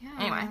know. Yeah.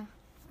 Anyway.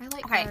 I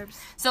like Okay. carbs.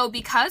 So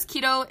because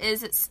keto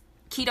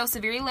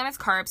severely limits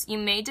carbs, you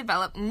may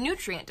develop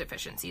nutrient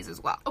deficiencies as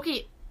well.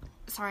 Okay.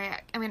 Sorry,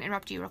 I'm going to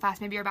interrupt you real fast.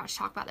 Maybe you're about to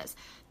talk about this.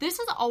 This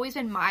has always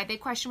been my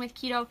big question with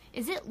keto.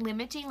 Is it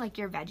limiting, like,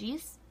 your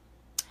veggies?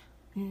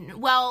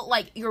 Well,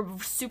 like, your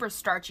super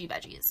starchy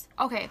veggies.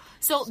 Okay.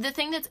 So the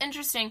thing that's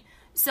interesting,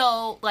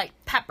 so, like,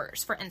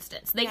 peppers, for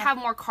instance, they have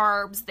more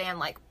carbs than,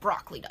 like,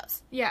 broccoli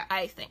does. Yeah.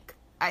 I think.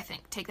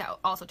 Take that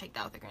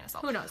with a grain of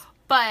salt. Who knows?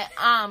 But,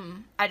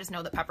 I just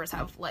know that peppers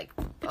have, like,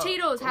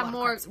 potatoes have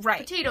more carbs.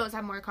 Right. Potatoes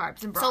have more carbs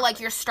than broccoli. So, like,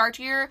 your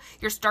starchier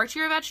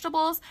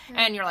vegetables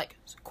and your, like,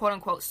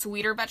 quote-unquote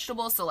sweeter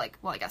vegetables, so, like,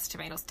 well, I guess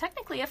tomatoes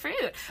technically a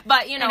fruit,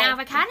 but, you know. An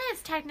avocado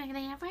is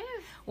technically a fruit.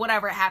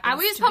 Whatever it happens I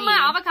always put my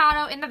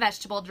avocado in the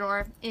vegetable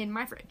drawer in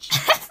my fridge.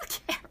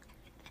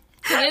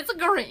 It's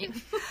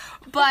green.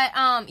 But,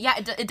 yeah,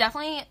 it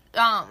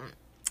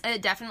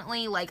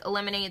definitely, like,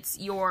 eliminates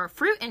your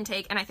fruit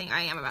intake, and I think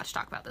I am about to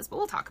talk about this, but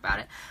we'll talk about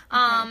it.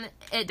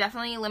 It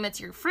definitely limits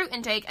your fruit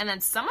intake, and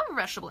then some of your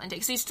vegetable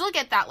intake. So you still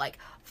get that, like,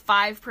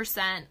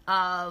 5%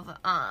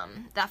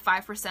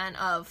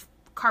 of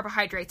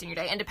carbohydrates in your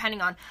day, and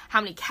depending on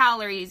how many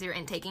calories you're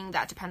intaking,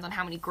 that depends on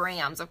how many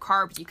grams of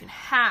carbs you can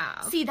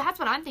have. See, that's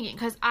what I'm thinking,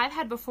 because I've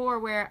had before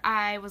where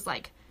I was,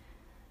 like,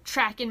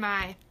 tracking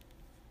my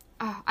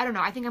I don't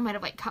know. I think I might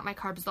have, like, cut my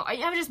carbs, though.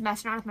 I was just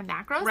messing around with my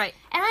macros. Right.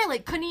 And I,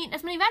 like, couldn't eat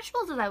as many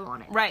vegetables as I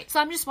wanted. Right. So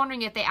I'm just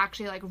wondering if they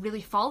actually, like,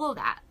 really follow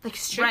that, like,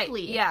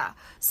 strictly. Right, yeah.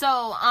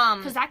 So,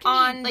 because that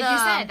can be, like you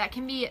said, that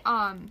can be,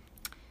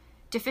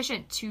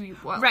 deficient to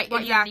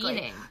what you're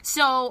needing.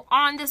 So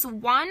on this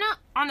one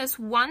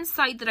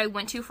site that I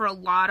went to for a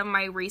lot of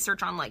my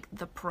research on like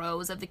the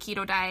pros of the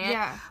keto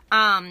diet,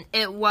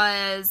 it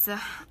was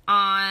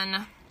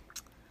on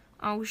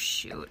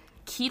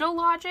Keto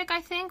Logic, I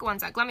think. One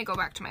sec, let me go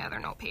back to my other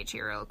note page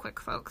here real quick,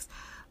 folks.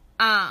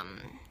 Another,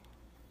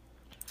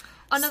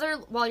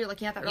 while you're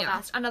looking at that real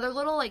fast, another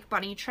little like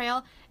bunny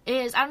trail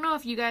is, I don't know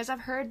if you guys have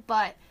heard,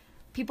 but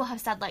people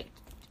have said like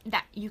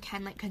that you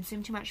can, like,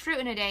 consume too much fruit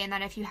in a day, and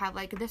that if you have,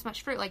 like, this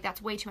much fruit, like,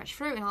 that's way too much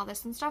fruit and all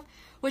this and stuff,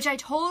 which I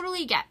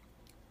totally get.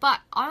 But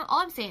all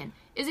I'm saying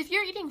is if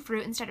you're eating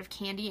fruit instead of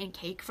candy and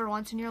cake for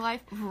once in your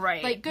life,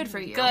 right, like, good for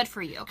you. Good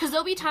for you. Because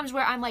there'll be times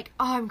where I'm like,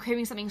 oh, I'm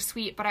craving something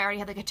sweet, but I already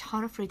had, like, a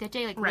ton of fruit that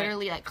day, like,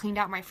 literally, like, cleaned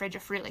out my fridge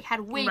of fruit, like,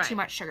 had way too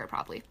much sugar,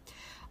 probably.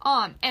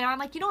 And I'm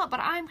like, you know what, but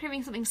I'm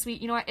craving something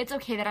sweet, you know what, it's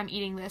okay that I'm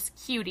eating this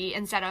cutie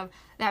instead of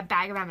that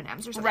bag of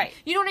M&Ms or something. Right.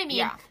 You know what I mean?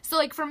 Yeah. So,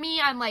 like, for me,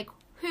 I'm like,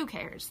 who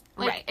cares?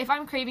 Like, if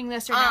I'm craving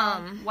this or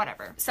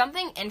whatever.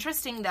 Something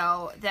interesting,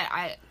 though, that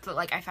I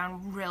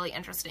found really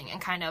interesting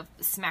and kind of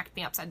smacked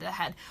me upside the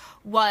head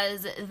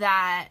was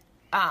that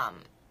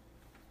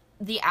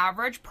the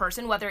average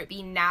person, whether it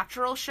be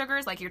natural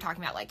sugars, like you're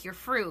talking about, like your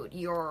fruit,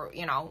 your,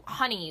 you know,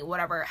 honey,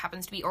 whatever it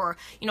happens to be, or,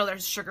 you know,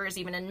 there's sugars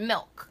even in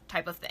milk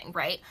type of thing,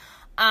 right?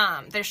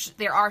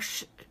 There are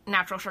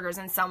natural sugars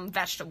in some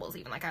vegetables,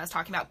 even, like I was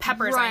talking about.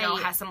 Peppers, I know,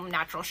 has some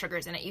natural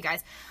sugars in it, you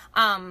guys.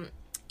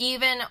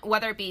 Even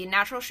whether it be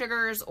natural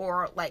sugars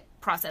or, like,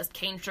 processed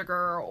cane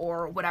sugar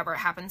or whatever it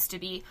happens to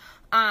be,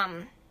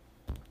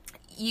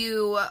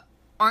 you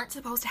aren't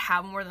supposed to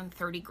have more than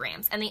 30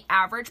 grams. And the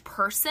average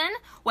person,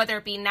 whether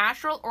it be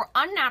natural or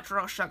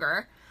unnatural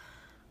sugar,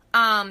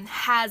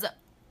 has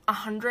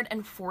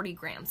 140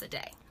 grams a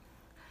day.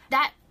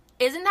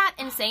 Isn't that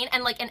insane?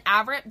 And, like, an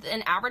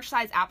average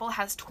size apple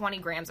has 20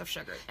 grams of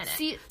sugar in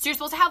it. So you're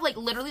supposed to have, like,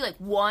 literally, like,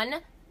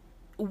 one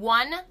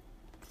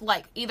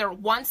like either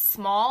one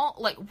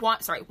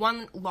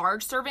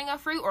large serving of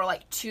fruit or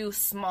like 2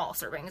 small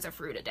servings of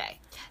fruit a day.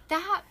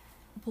 That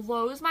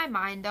blows my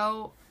mind,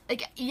 though.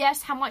 Like,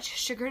 yes, how much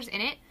sugar's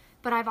in it,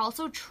 but I've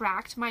also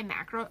tracked my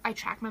macros. I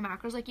track my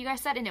macros, like you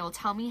guys said, and it will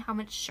tell me how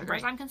much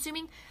sugars I'm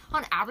consuming.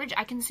 On average,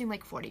 I consume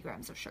like 40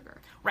 grams of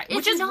sugar. Right,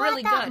 which is not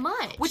really that good.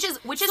 Much. Which is so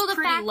pretty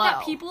the fact low.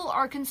 that people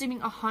are consuming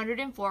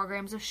 104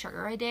 grams of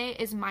sugar a day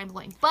is mind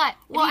blowing. But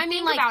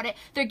think about it,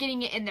 they're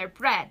getting it in their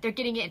bread. They're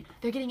getting it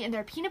in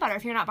their peanut butter.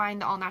 If you're not buying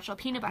the all natural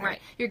peanut butter,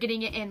 you're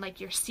getting it in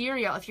like your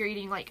cereal. If you're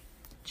eating like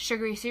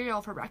sugary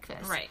cereal for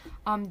breakfast,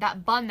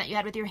 that bun that you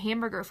had with your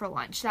hamburger for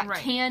lunch,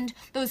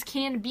 those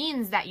canned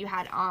beans that you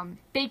had,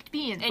 baked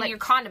beans, and like, your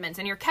condiments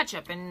and your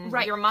ketchup and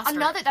your mustard.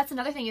 That's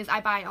another thing is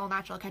I buy all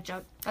natural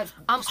ketchup. That's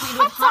hot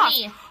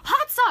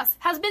sauce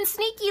has been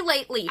sneaky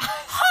lately.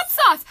 Hot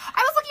sauce.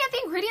 I was looking at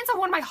the ingredients of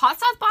one of my hot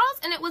sauce bottles,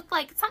 and it was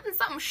like something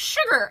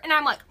sugar, and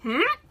I'm like,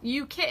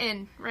 you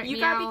kitten, right? You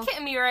gotta be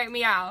kidding me, right?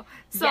 Meow.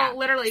 So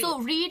literally,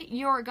 read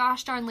your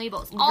gosh darn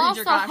labels. Read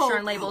your gosh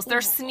darn labels.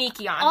 They're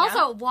sneaky on you.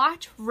 Also,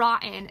 watch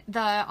Rotten,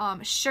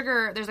 the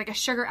sugar. There's like a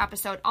sugar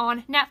episode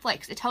on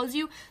Netflix. It tells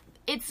you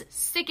it's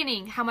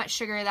sickening how much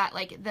sugar that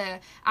like the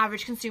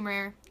average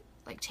consumer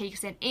like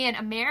takes in. And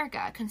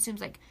America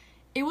consumes like,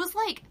 it was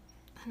like,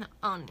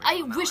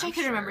 I wish I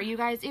could remember, you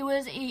guys. It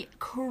was a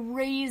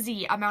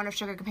crazy amount of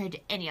sugar compared to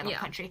any other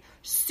country.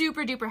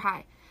 Super duper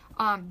high.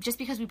 Just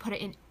because we put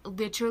it in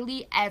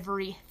literally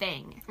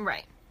everything.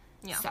 Right.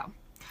 Yeah. So,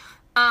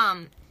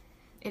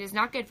 it is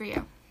not good for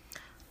you.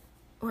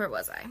 Where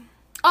was I?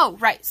 Oh,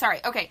 right. Sorry.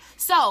 Okay.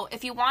 So,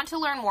 if you want to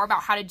learn more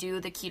about how to do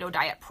the keto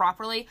diet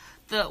properly,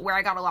 where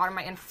I got a lot of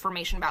my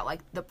information about, like,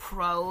 the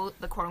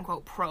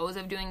quote-unquote pros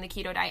of doing the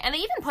keto diet, and they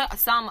even put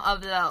some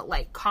of the,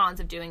 like, cons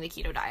of doing the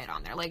keto diet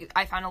on there. Like,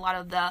 I found a lot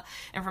of the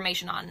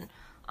information on,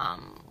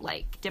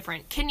 like,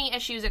 different kidney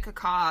issues it could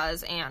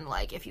cause, and,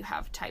 like, if you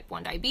have type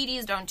 1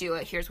 diabetes, don't do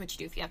it. Here's what you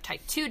do if you have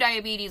type 2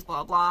 diabetes,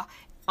 blah, blah,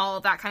 all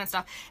of that kind of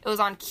stuff. It was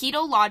on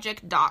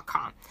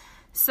ketologic.com.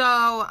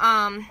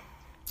 So,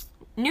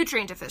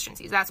 nutrient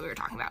deficiencies, that's what we were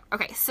talking about.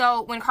 Okay,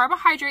 so when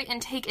carbohydrate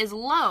intake is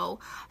low,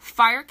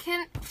 fiber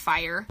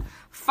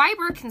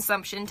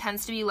consumption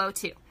tends to be low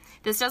too.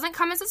 This doesn't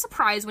come as a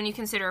surprise when you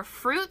consider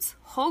fruits,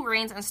 whole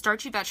grains, and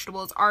starchy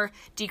vegetables are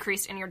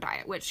decreased in your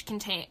diet, which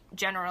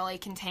generally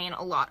contain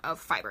a lot of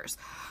fibers.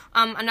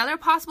 Another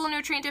possible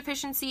nutrient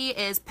deficiency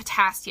is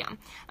potassium,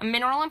 a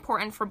mineral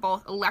important for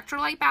both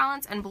electrolyte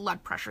balance and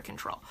blood pressure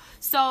control.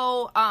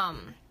 So,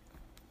 on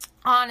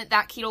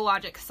that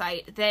Ketologic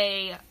site,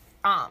 they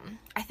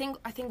I think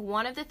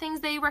one of the things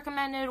they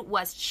recommended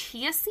was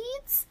chia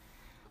seeds,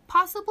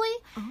 possibly,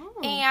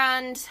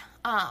 and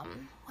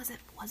was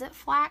it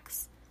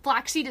flax?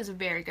 flaxseed is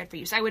very good for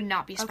you, so I would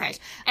not be surprised.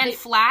 Okay. And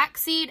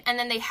flaxseed, and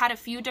then they had a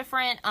few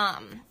different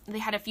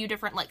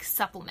like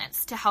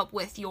supplements to help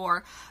with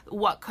your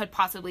what could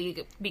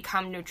possibly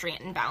become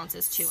nutrient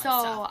imbalances too. So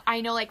and stuff.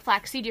 I know like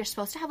flaxseed, you're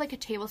supposed to have like a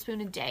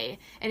tablespoon a day,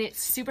 and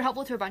it's super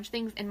helpful to a bunch of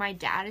things. And my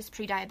dad is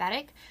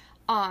pre-diabetic.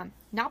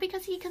 Not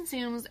because he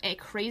consumes a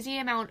crazy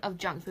amount of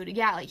junk food.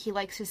 Yeah, like he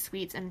likes his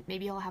sweets, and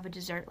maybe he'll have a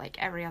dessert like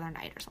every other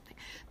night or something.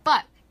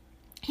 But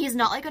he's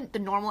not like the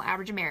normal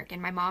average American.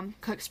 My mom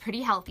cooks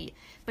pretty healthy,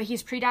 but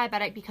he's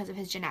pre-diabetic because of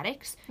his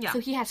genetics. Yeah. So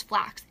he has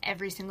flax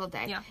every single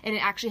day. Yeah. And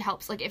it actually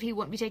helps. Like, if he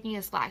wouldn't be taking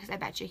his flax, I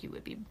bet you he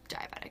would be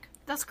diabetic.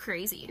 That's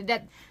crazy.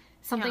 That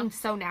something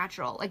so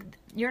natural. Like,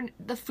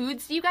 the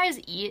foods you guys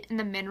eat and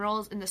the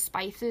minerals and the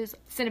spices,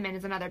 cinnamon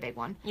is another big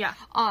one. Yeah.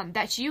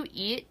 That you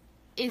eat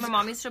is... My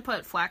mom used to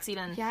put flaxseed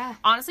in. Yeah.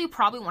 Honestly,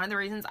 probably one of the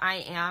reasons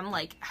I am,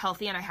 like,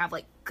 healthy and I have,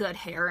 like, good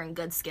hair and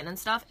good skin and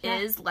stuff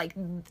is, like...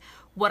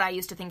 what I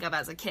used to think of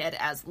as a kid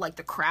as, like,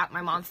 the crap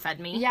my mom fed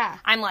me. Yeah.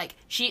 I'm like,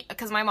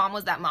 because my mom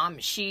was that mom,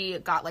 she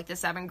got, like, the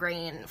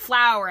 7-grain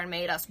flour and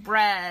made us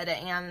bread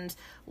and,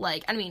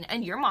 like, I mean,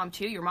 and your mom,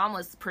 too. Your mom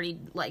was pretty,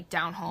 like,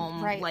 down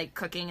home, like,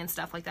 cooking and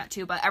stuff like that,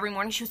 too. But every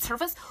morning she would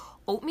serve us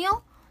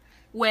oatmeal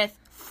with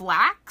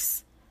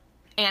flax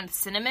and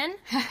cinnamon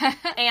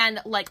and,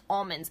 like,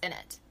 almonds in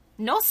it.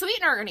 No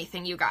sweetener or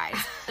anything, you guys.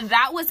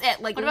 That was it.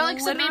 Like, what about,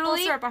 like, some maple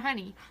syrup or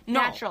honey? No.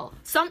 Natural.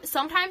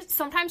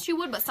 Sometimes she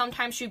would, but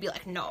sometimes she'd be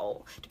like,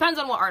 no. Depends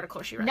on what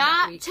article she read.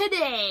 Not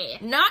today.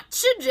 Not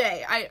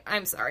today.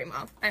 I'm sorry,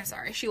 Mom. I'm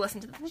sorry. She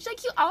listened to that. She's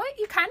like,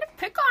 you kind of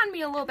pick on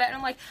me a little bit. And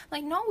I'm like,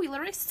 no, we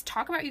literally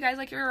talk about you guys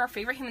like you're our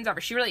favorite humans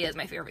ever. She really is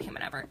my favorite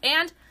human ever.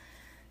 And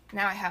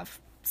now I have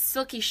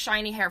silky,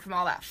 shiny hair from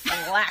all that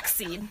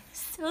flaxseed.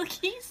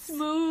 Silky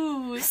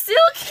smooth.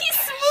 Silky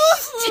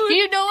smooth. Do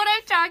you know what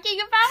I'm talking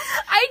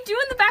about? I do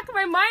in the back of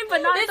my mind,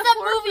 but not in the forefront.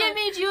 It's a movie I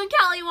made you and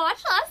Callie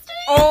watch last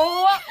week.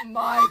 Oh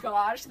my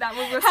gosh, that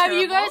movie was Have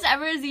terrible. you guys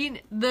ever seen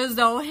The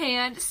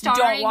Zohan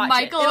starring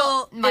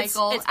Michael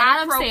it's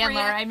Adam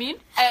Sandler, I mean?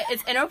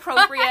 It's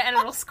inappropriate and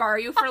it'll scar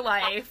you for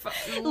life.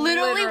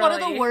 Literally one of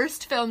the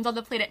worst films on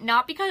the planet.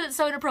 Not because it's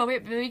so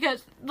inappropriate, but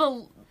because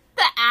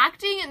the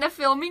acting and the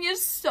filming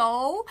is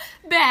so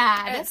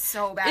bad. It's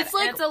so bad. It's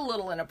like, it's a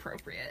little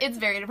inappropriate. It's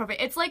very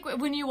inappropriate. It's like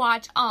when you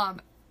watch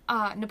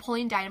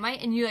Napoleon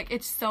Dynamite and you like,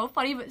 it's so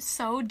funny but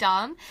so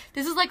dumb.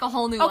 This is like a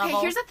whole new level. Okay,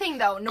 here's the thing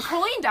though.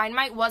 Napoleon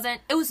Dynamite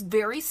it was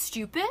very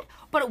stupid,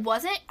 but it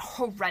wasn't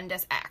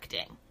horrendous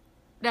acting.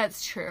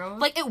 That's true.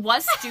 Like, it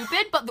was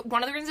stupid, but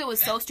one of the reasons it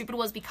was so stupid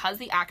was because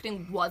the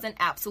acting wasn't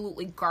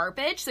absolutely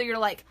garbage. So you're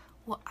like,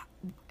 what?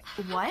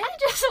 I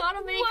just want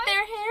to make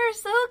their hair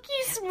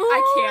silky smooth.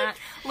 I can't.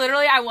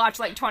 Literally, I watched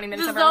like 20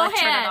 minutes of it and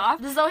turn it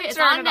off. The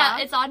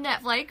Zohan. It's on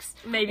Netflix.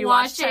 Maybe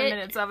watch 10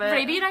 minutes of it.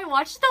 Brady and I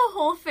watched the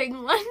whole thing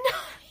one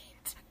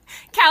night.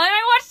 Callie and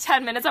I watched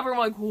 10 minutes of it and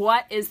we're like,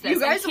 what is this? You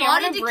guys and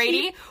Cameron and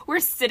Brady,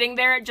 we're sitting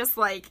there just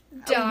like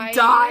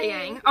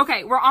dying.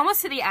 Okay, we're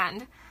almost to the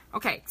end.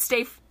 Okay,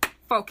 stay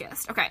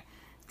focused. Okay,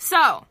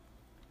 so...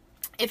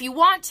 if you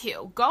want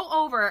to, go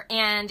over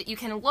and you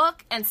can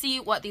look and see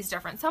what these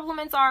different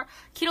supplements are.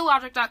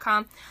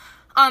 Ketologic.com.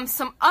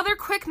 Some other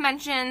quick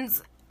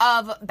mentions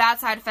of bad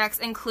side effects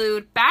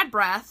include bad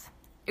breath,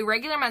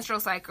 irregular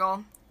menstrual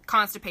cycle,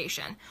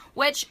 constipation,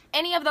 which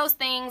any of those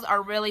things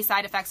are really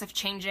side effects of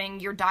changing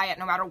your diet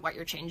no matter what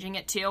you're changing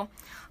it to.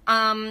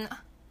 And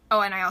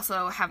I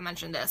also have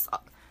mentioned this.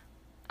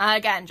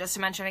 Again, just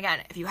to mention again,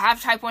 if you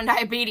have type 1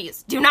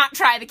 diabetes, do not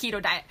try the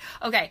keto diet.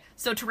 Okay,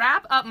 so to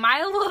wrap up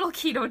my little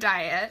keto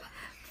diet,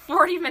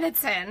 40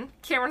 minutes in,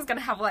 Cameron's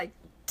gonna have like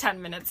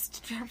 10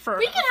 minutes for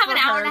we can have an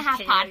hour and a half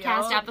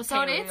podcast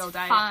episode. It's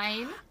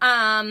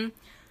fine.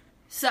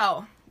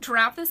 So to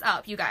wrap this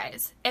up, you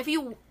guys, if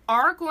you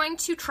are going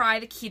to try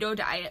the keto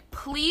diet,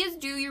 please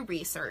do your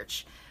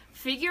research.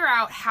 Figure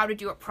out how to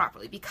do it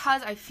properly,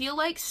 because I feel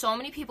like so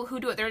many people who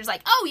do it, they're just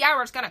like, oh yeah,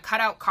 we're just gonna cut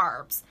out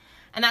carbs.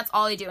 And that's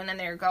all they do. And then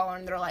they're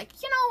going, they're like,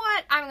 you know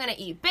what? I'm going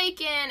to eat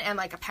bacon and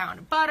like a pound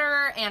of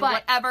butter and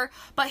whatever.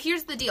 But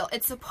here's the deal.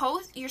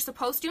 You're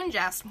supposed to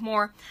ingest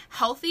more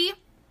healthy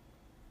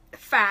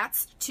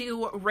fats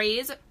to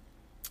raise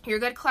your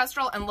good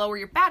cholesterol and lower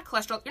your bad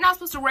cholesterol. You're not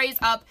supposed to raise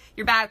up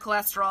your bad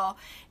cholesterol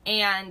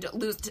and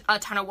lose a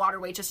ton of water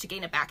weight just to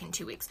gain it back in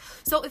 2 weeks.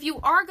 So if you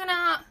are going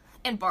to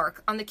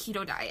embark on the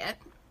keto diet,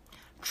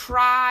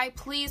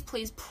 please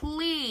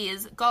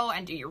go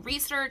and do your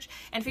research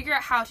and figure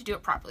out how to do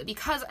it properly,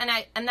 because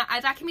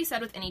that can be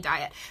said with any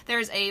diet.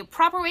 There's a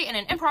proper way and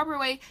an improper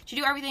way to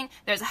do everything.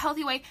 There's a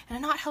healthy way and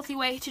a not healthy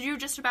way to do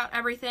just about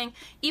everything.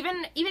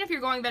 Even if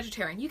you're going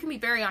vegetarian, you can be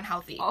very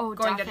unhealthy going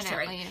definitely.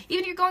 Vegetarian.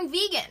 Even if you're going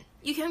vegan,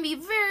 you can be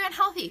very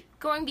unhealthy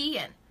going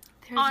vegan.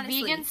 There's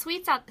honestly. Vegan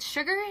sweets out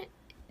sugar.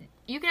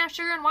 You can have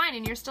sugar and wine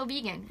and you're still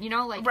vegan, you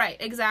know, like right,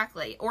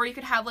 exactly. Or you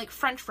could have like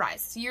French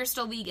fries, so you're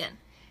still vegan.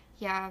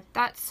 Yeah,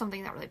 that's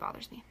something that really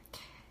bothers me.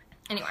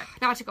 Anyway,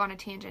 not to go on a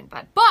tangent,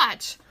 but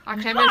actually I'm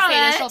going to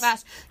say this real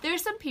fast.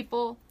 There's some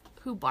people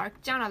who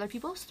bark down other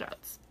people's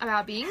throats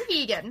about being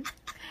vegan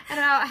and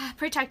about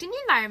protecting the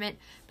environment,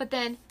 but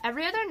then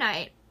every other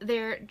night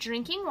they're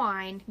drinking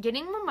wine,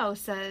 getting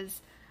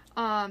mimosas,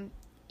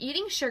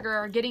 eating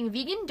sugar, getting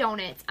vegan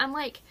donuts. I'm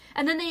like,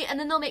 and then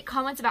they'll make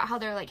comments about how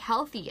they're like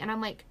healthy, and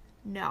I'm like,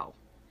 no.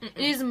 Mm-mm.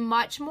 It is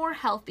much more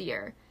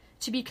healthier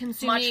to be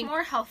consuming... It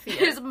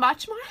is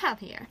much more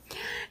healthier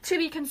to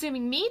be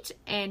consuming meat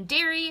and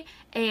dairy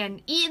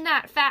and eating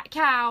that fat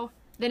cow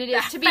than it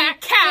is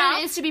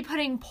to be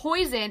putting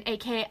poison,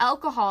 aka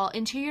alcohol,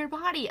 into your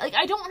body. Like,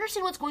 I don't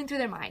understand what's going through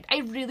their mind. I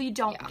really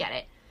don't get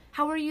it.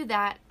 How are you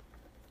that...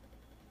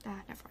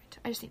 never mind.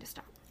 I just need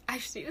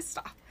to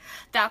stop.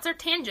 That's our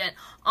tangent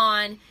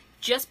on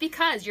just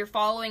because you're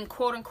following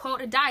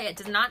quote-unquote a diet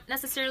does not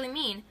necessarily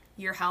mean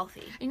you're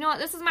healthy. You know what?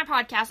 This is my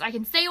podcast. I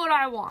can say what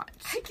I want.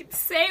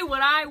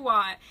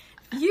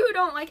 You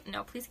don't like...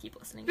 No, please keep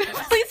listening to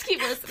us. Please keep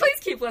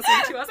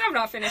listening to us. I'm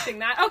not finishing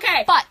that.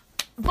 Okay.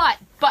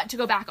 But to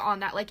go back on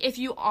that, like, if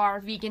you are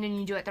vegan and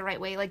you do it the right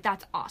way, like,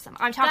 that's awesome.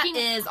 I'm talking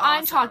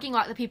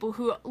about the people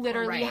who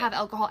literally have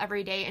alcohol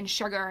every day and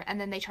sugar,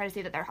 and then they try to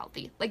say that they're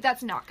healthy. Like,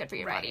 that's not good for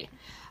your body.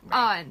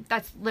 Right.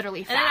 That's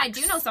literally facts. And then I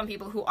do know some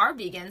people who are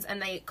vegans,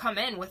 and they come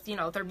in with, you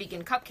know, their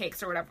vegan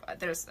cupcakes or whatever.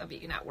 There's a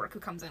vegan at work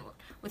who comes in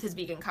with his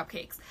vegan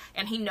cupcakes,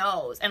 and he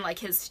knows, and, like,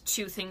 his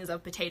 2 things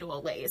of potato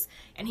Lays,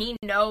 and he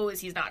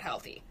knows he's not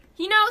healthy.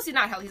 He knows he's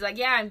not healthy. He's like,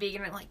 yeah, I'm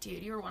vegan. And I'm like,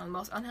 dude, you're one of the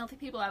most unhealthy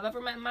people I've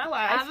ever met in my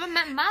life.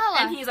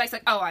 And he's like,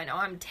 oh, I know,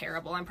 I'm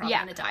terrible. I'm probably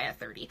going to die at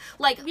 30.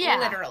 Like,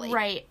 literally.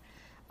 Right.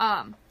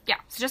 So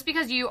just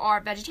because you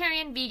are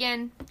vegetarian,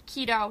 vegan,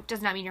 keto,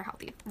 does not mean you're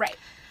healthy. Right.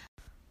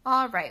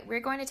 All right, we're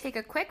going to take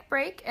a quick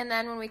break, and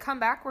then when we come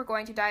back, we're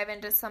going to dive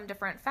into some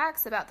different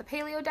facts about the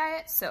paleo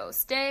diet, so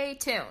stay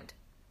tuned.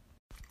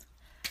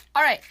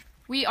 All right,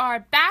 we are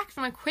back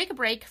from a quick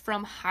break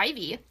from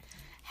Hy-Vee.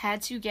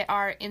 Had to get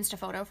our Insta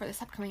photo for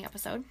this upcoming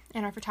episode,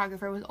 and our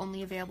photographer was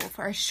only available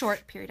for a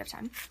short period of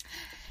time.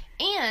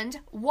 And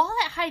while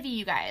at Hy-Vee,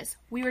 you guys,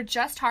 we were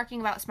just talking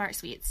about Smart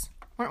Sweets,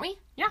 weren't we?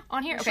 Yeah,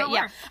 on here. Okay, sure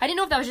yeah. I didn't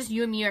know if that was just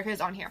you and me or if it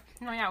was on here.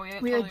 No,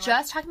 yeah, we were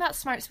just talking about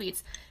Smart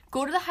Sweets.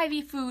 Go to the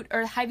Hy-Vee food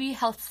or Hy-Vee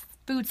health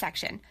food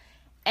section,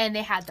 and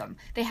they had them.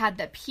 They had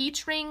the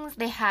peach rings.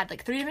 They had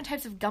like 3 different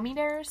types of gummy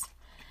bears.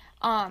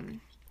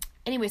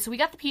 Anyway, so we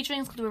got the peach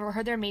rings because we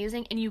heard they're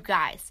amazing, and you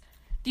guys,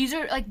 these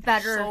are, like,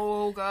 better.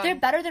 So good. They're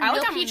better than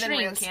real peach than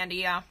rings. Real candy,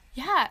 yeah.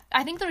 Yeah,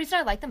 I think the reason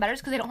I like them better is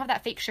because they don't have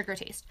that fake sugar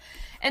taste.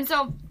 And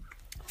so,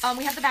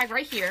 we have the bag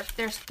right here.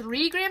 There's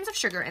 3 grams of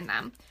sugar in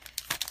them.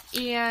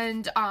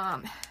 And,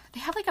 they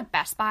have, like, a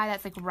Best Buy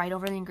that's, like, right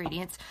over the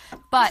ingredients.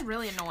 But it's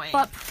really annoying.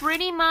 But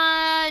pretty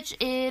much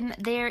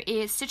there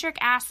is citric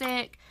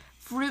acid,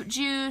 fruit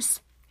juice,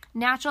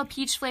 natural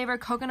peach flavor,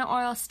 coconut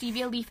oil,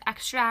 stevia leaf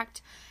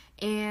extract,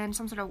 and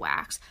some sort of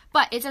wax.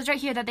 But it says right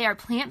here that they are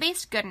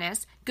plant-based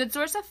goodness, good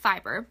source of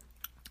fiber,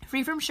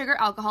 free from sugar,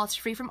 alcohol, it's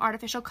free from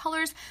artificial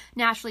colors,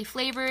 naturally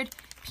flavored,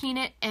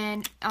 peanut,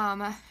 and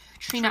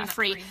tree nut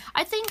free.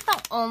 I think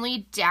the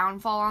only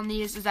downfall on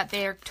these is that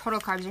their total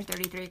carbs are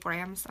 33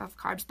 grams of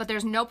carbs, but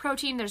there's no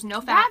protein, there's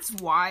no fats.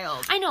 That's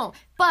wild. I know,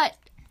 but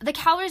the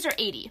calories are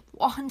 80.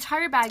 An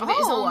entire bag of it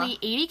is only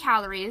 80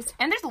 calories.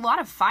 And there's a lot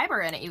of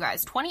fiber in it, you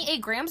guys. 28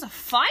 grams of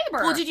fiber.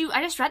 Well,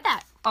 I just read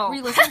that. Oh. Were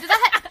you listening to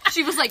that?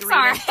 She was like,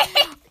 sorry.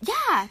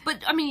 Yeah,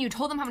 but, I mean, you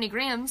told them how many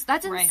grams.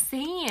 That's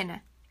insane.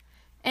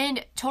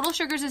 And total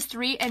sugars is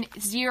 3 and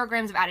 0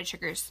 grams of added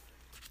sugars.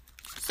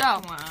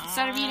 So,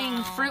 instead of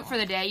eating fruit for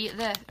the day,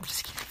 I'm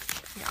just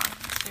kidding.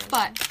 Yeah.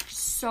 But,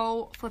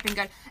 so flipping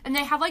good. And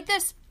they have, like,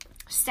 this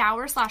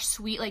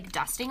sour/sweet, like,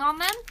 dusting on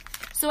them.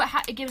 So,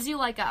 it gives you,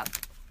 like, a...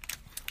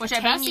 Which I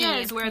bet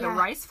is where the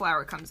rice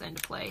flour comes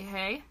into play,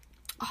 hey?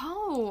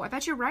 Oh, I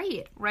bet you're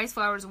right. Rice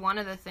flour is one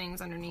of the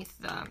things underneath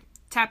the...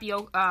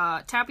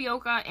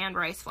 Tapioca and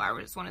rice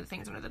flour is one of the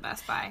things under the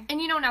Best Buy.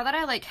 And, you know, now that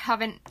I, like,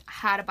 haven't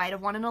had a bite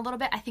of one in a little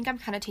bit, I think I'm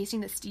kind of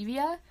tasting the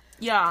stevia.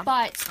 Yeah,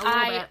 but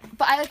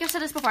like I've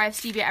said this before, I have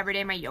stevia every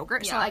day in my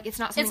yogurt, so like it's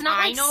not something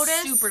I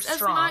notice super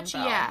strong, as much.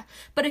 Though. Yeah,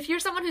 but if you're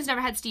someone who's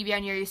never had stevia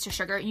and you're used to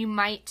sugar, it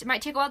might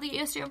take a while to get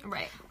used to.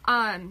 Right.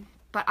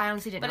 But I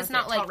honestly didn't. But it's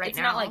not like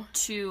not like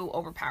too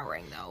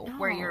overpowering though,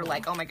 where you're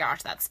like, oh my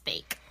gosh, that's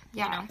fake.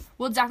 Yeah, you know?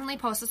 We'll definitely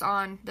post this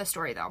on the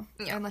story though,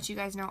 and let you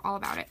guys know all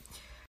about it.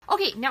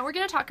 Okay, now we're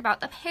going to talk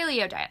about the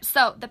paleo diet.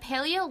 So, the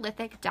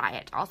Paleolithic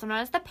diet, also known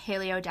as the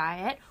paleo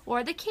diet,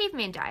 or the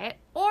caveman diet,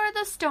 or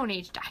the Stone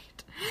Age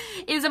diet,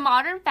 is a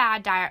modern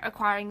fad diet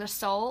requiring the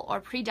sole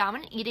or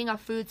predominant eating of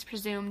foods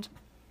presumed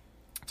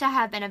to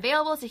have been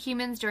available to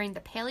humans during the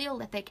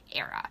Paleolithic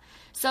era.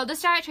 So,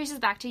 this diet traces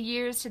back to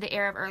years to the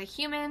era of early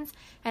humans,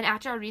 and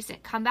after a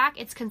recent comeback,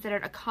 it's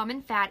considered a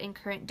common fad in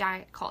current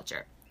diet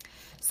culture.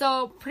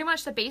 So, pretty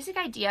much the basic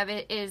idea of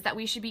it is that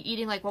we should be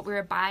eating, like, what we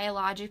were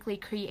biologically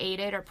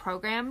created or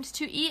programmed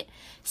to eat.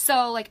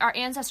 So, like, our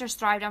ancestors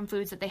thrived on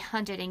foods that they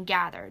hunted and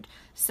gathered.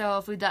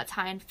 So, food that's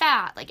high in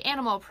fat, like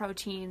animal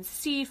proteins,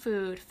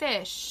 seafood,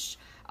 fish,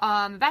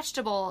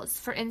 vegetables,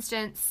 for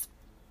instance,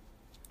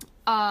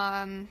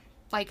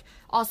 like,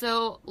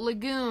 also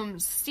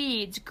legumes,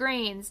 seeds,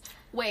 grains,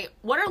 Wait,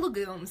 what are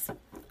legumes?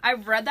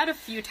 I've read that a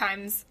few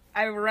times.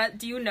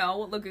 Do you know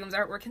what legumes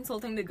are? We're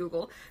consulting to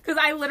Google. Because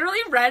I literally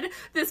read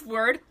this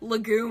word,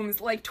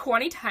 legumes, like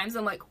 20 times.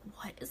 I'm like,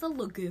 what is a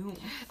legume?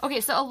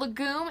 Okay, so a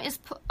legume is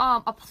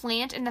a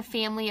plant in the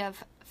family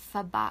of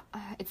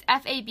it's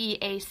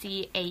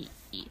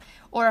Fabacae,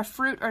 or a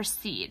fruit or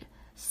seed.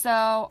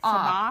 So,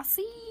 Fabaceae?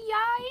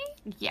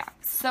 Yeah.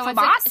 So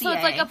it's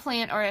like a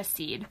plant or a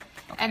seed.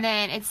 Okay. And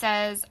then it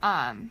says,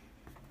 are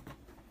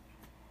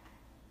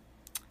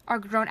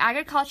grown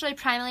agriculturally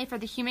primarily for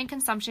the human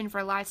consumption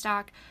for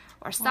livestock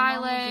or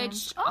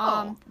silage.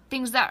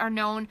 Things that are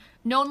known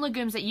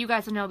legumes that you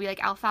guys will know be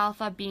like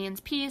alfalfa, beans,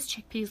 peas,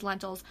 chickpeas,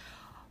 lentils.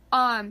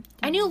 I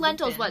knew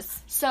lentils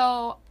was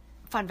so.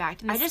 Fun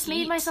fact: I just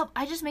made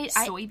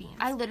soybeans.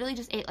 I literally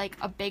just ate like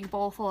a big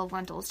bowl full of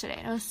lentils today,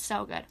 and it was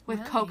so good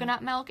with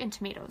coconut milk and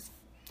tomatoes.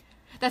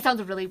 That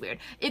sounds really weird.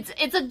 It's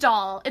a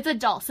dal. It's a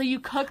dal. So you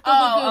cook the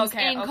legumes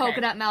in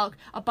coconut milk,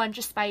 a bunch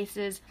of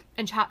spices,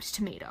 and chopped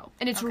tomato,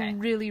 and it's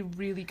really,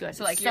 really good.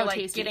 So like you're like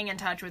tasty. Getting in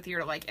touch with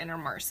your like inner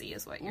Marcy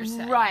is what you're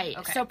saying, right?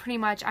 Okay. So pretty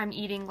much, I'm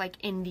eating like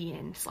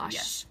Indian /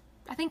 yes.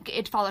 I think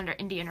it falls under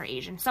Indian or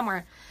Asian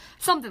somewhere,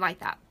 something like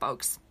that,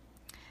 folks.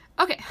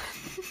 Okay,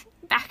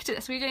 back to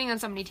this. We're getting on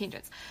so many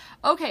tangents.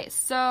 Okay,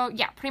 so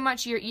yeah, pretty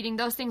much you're eating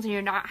those things, and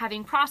you're not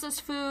having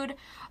processed food.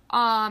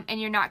 And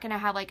you're not going to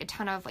have, like, a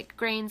ton of, like,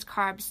 grains,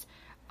 carbs,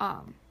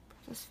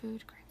 processed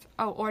food, grains.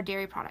 Oh, or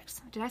dairy products.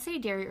 Did I say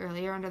dairy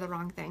earlier under the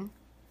wrong thing?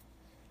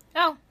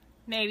 Oh,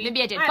 maybe.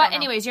 Maybe I did. But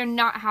anyways, you're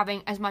not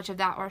having as much of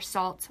that, or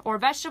salt, or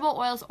vegetable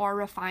oils, or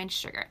refined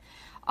sugar.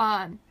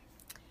 Yeah.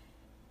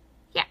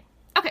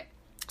 Okay.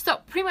 So,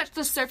 pretty much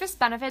the surface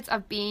benefits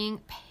of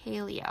being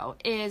paleo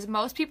is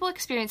most people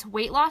experience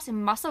weight loss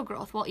and muscle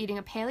growth while eating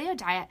a paleo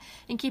diet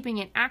and keeping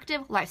an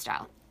active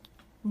lifestyle.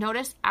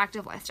 Notice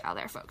active lifestyle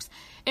there, folks.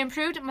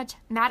 Improved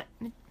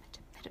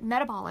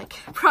metabolic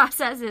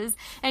processes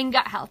and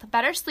gut health,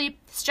 better sleep,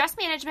 stress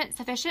management,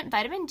 sufficient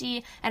vitamin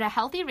D, and a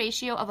healthy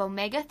ratio of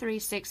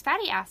omega-3/6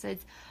 fatty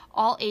acids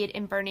all aid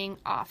in burning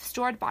off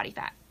stored body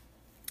fat.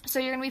 So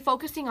you're going to be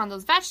focusing on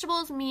those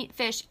vegetables, meat,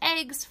 fish,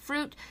 eggs,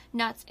 fruit,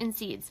 nuts, and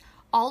seeds,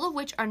 all of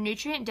which are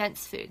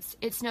nutrient-dense foods.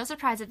 It's no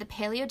surprise that the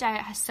paleo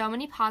diet has so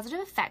many positive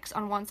effects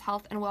on one's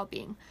health and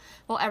well-being.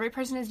 While every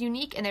person is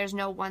unique and there's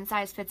no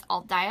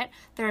one-size-fits-all diet,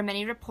 there are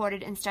many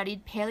reported and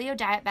studied paleo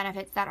diet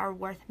benefits that are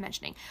worth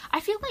mentioning.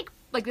 I feel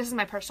like this is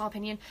my personal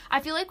opinion, I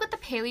feel like with the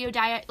paleo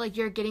diet, like,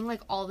 you're getting,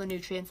 like, all the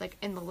nutrients, like,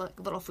 in the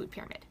little food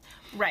pyramid.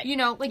 Right. You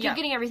know, like, you're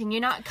getting everything.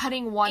 You're not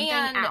cutting one thing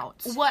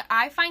out. What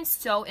I find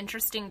so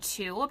interesting,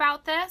 too,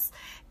 about this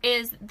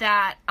is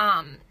that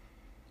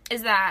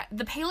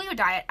the paleo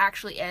diet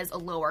actually is a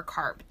lower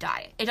carb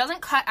diet. It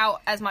doesn't cut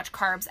out as much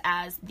carbs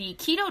as the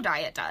keto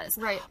diet does.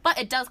 Right. But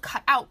it does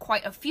cut out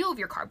quite a few of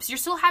your carbs. You're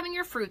still having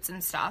your fruits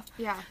and stuff.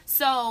 Yeah.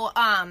 So,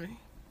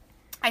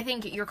 I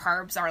think your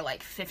carbs are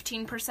like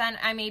 15%,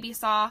 I maybe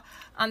saw.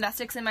 That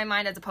sticks in my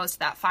mind as opposed to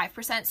that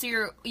 5%.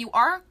 So you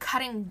are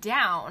cutting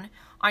down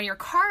on your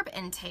carb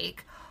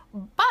intake,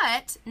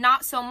 but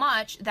not so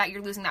much that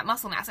you're losing that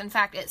muscle mass. In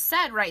fact, it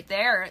said right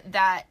there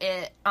that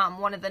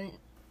one of the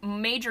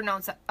major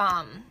known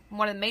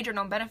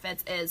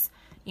benefits is,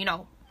 you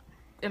know,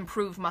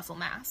 improved muscle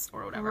mass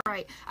or whatever.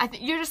 Right. I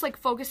think you're just like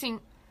focusing,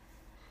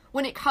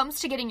 when it comes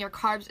to getting your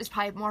carbs, is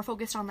probably more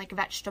focused on like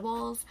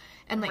vegetables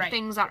and like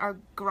things that are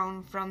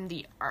grown from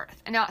the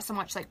earth, and not so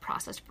much like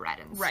processed bread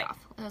and stuff.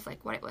 That's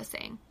like what it was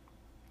saying.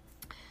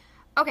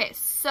 Okay,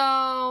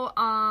 so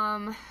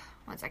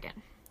one second.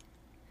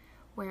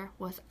 Where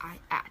was I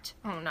at?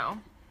 Oh no.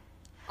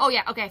 Oh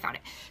yeah, okay, I found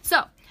it.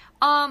 So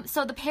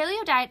the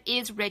paleo diet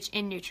is rich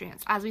in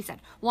nutrients, as we said.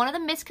 One of the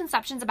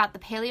misconceptions about the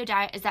paleo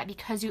diet is that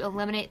because you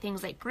eliminate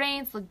things like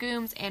grains,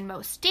 legumes, and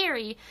most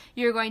dairy,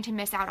 you're going to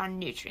miss out on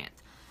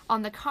nutrients.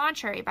 On the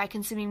contrary, by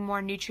consuming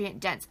more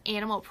nutrient-dense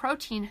animal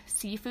protein,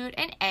 seafood,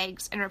 and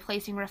eggs, and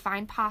replacing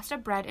refined pasta,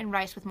 bread, and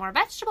rice with more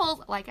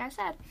vegetables, like I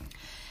said,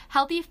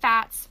 healthy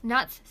fats,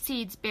 nuts,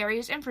 seeds,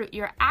 berries, and fruit,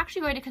 you're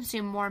actually going to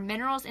consume more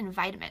minerals and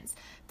vitamins.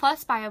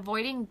 Plus, by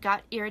avoiding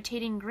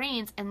gut-irritating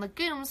grains and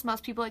legumes,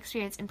 most people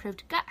experience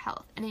improved gut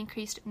health and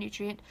increased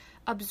nutrient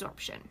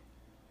absorption.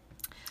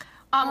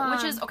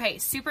 Which is, okay,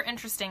 super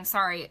interesting.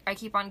 Sorry, I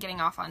keep on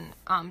getting off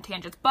on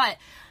tangents, but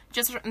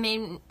just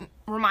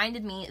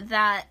reminded me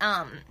that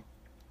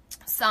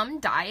some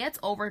diets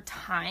over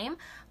time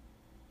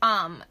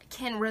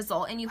can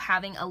result in you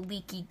having a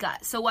leaky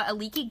gut. So what a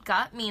leaky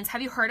gut means,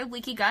 have you heard of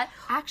leaky gut?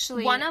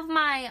 Actually, one of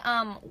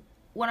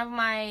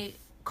my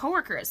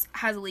coworkers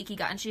has a leaky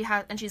gut, and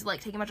she's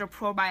like taking a bunch of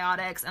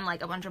probiotics and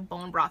like a bunch of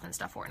bone broth and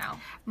stuff for it now.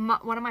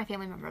 One of my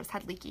family members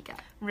had leaky gut.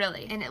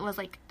 Really? And it was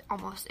like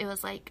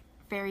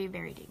very,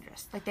 very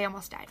dangerous. Like, they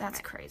almost died.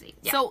 That's crazy.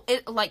 Yeah. So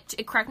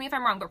correct me if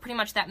I'm wrong, but pretty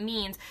much that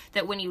means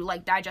that when you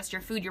like digest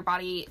your food, your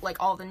body, like,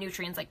 all the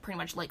nutrients like pretty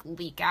much like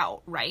leak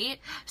out, right?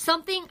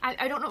 Something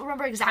I don't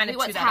remember exactly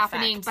what's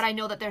happening, but I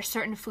know that there's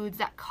certain foods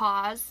that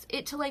cause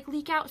it to like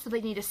leak out, so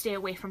they need to stay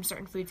away from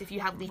certain foods if you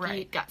have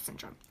leaky gut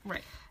syndrome.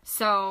 Right.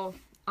 So,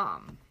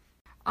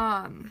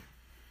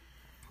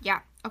 yeah.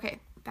 Okay.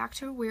 back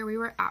to where we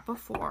were at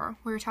before.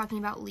 We were talking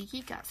about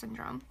leaky gut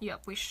syndrome.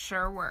 Yep, we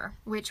sure were.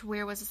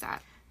 Where was this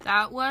at?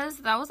 That was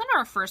in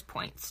our first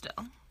point still.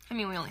 I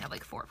mean, we only have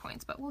like 4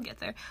 points, but we'll get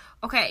there.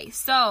 Okay,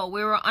 so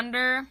we were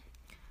under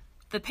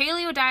the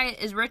paleo diet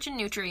is rich in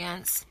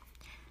nutrients.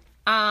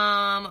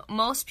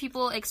 Most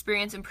people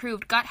experience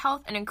improved gut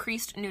health and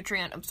increased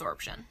nutrient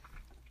absorption.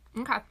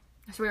 Okay,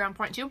 so we're on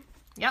point 2?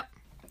 Yep.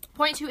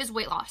 Point 2 is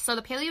weight loss. So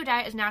the paleo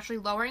diet is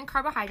naturally lower in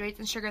carbohydrates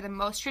and sugar than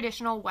most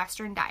traditional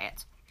Western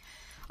diets.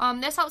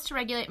 This helps to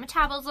regulate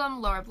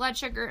metabolism, lower blood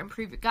sugar,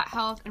 improve your gut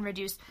health, and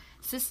reduce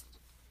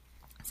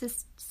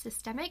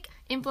systemic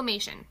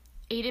inflammation,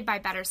 aided by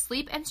better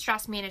sleep and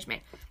stress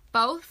management.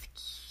 Both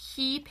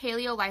key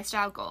paleo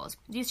lifestyle goals.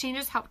 These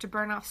changes help to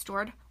burn off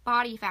stored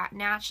body fat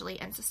naturally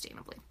and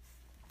sustainably.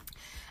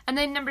 And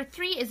then number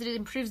 3 is it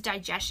improves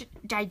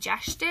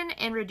digestion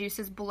and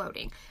reduces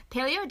bloating.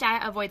 Paleo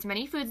diet avoids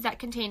many foods that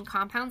contain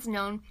compounds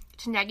known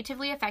to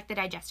negatively affect the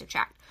digestive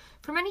tract.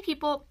 For many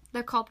people,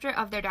 the culprit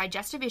of their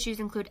digestive issues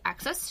include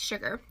excess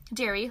sugar,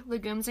 dairy,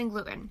 legumes, and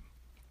gluten.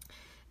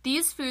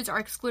 These foods are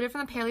excluded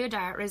from the paleo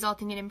diet,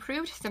 resulting in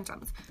improved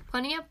symptoms.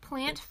 Plenty of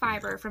plant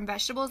fiber from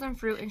vegetables and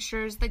fruit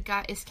ensures the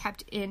gut is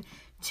kept in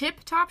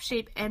tip-top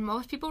shape, and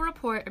most people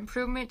report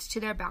improvement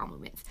to their bowel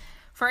movements.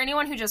 For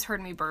anyone who just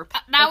heard me burp,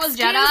 that was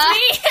Jenna.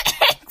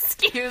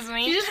 Excuse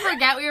me. Did you just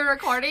forget we were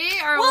recording?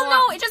 Or well,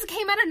 no, it just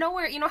came out of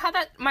nowhere. You know how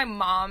that my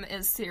mom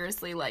is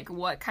seriously like,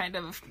 what kind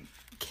of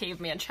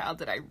caveman child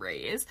did I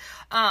raise?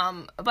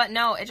 But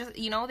no, it just,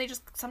 they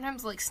just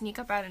sometimes like sneak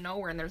up out of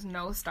nowhere and there's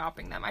no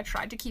stopping them. I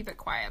tried to keep it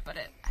quiet, but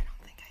I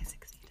don't think I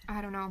succeeded.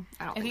 I don't know.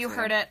 If you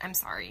heard it, I'm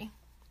sorry.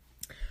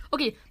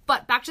 Okay,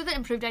 but back to the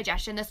improved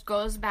digestion. This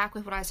goes back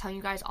with what I was telling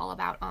you guys all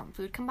about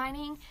food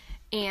combining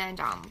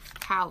and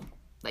how,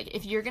 like,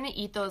 if you're gonna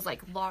eat those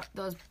like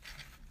those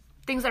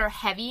things that are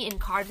heavy in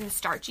carbs and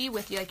starchy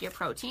with your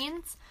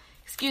proteins.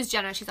 Excuse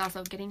Jenna, she's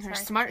also getting her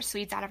smart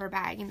sweets out of her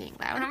bag and being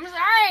loud. I'm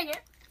sorry.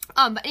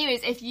 But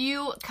anyways, if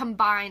you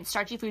combine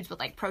starchy foods with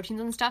like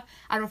proteins and stuff,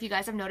 I don't know if you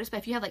guys have noticed, but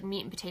if you have like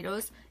meat and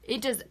potatoes,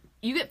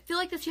 feel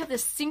like this. You have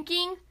this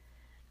sinking,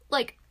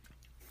 like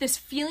this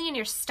feeling in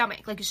your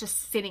stomach, like it's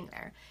just sitting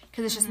there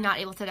because it's just not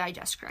able to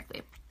digest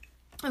correctly.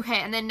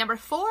 Okay, and then number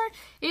 4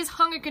 is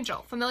hunger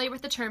control. Familiar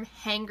with the term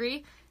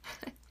hangry?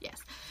 Yes.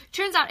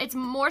 Turns out it's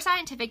more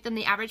scientific than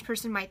the average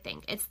person might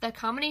think. It's the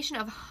combination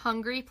of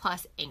hungry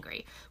plus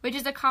angry, which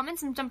is a common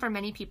symptom for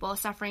many people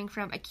suffering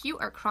from acute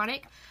or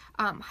chronic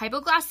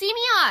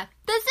hypoglycemia.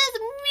 This is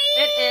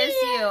me! It is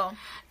you.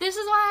 This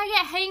is why I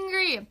get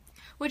hangry,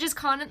 which is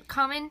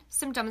common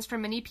symptoms for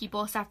many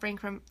people suffering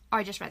from... Oh,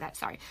 I just read that.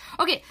 Sorry.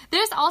 Okay,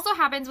 this also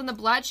happens when the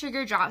blood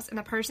sugar drops and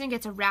the person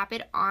gets a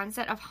rapid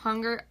onset of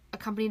hunger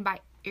accompanied by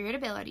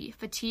irritability,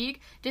 fatigue,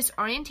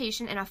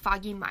 disorientation, and a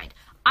foggy mind.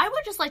 I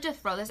would just like to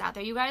throw this out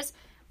there, you guys.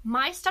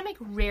 My stomach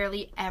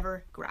rarely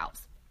ever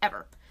growls.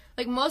 Ever.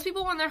 Like, most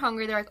people when they're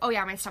hungry, they're like, oh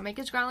yeah, my stomach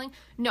is growling.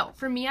 No,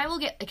 for me, I will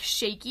get like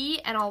shaky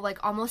and I'll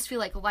like almost feel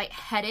like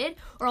lightheaded,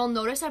 or I'll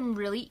notice I'm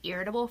really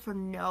irritable for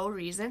no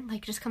reason. Like,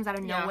 it just comes out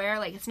of nowhere.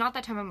 Like, it's not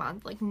that time of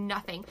month. Like,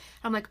 nothing. And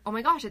I'm like, oh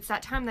my gosh, it's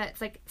that time that it's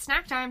like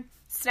snack time.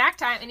 Snack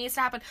time. It needs to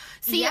happen.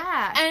 See,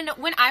 yeah. And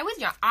when I was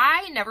young,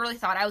 I never really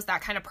thought I was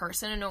that kind of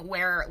person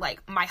where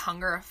like my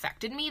hunger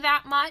affected me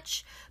that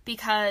much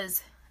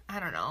because I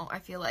don't know. I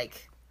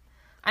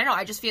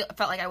just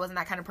felt like I wasn't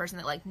that kind of person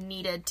that like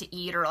needed to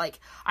eat or like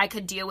I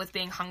could deal with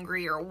being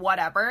hungry or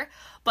whatever.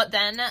 But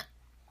then,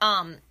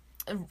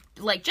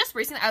 like just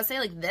recently, I would say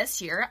like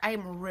this year,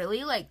 I'm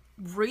really like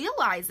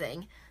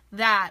realizing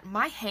that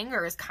my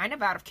hunger is kind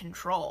of out of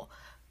control.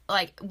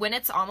 Like when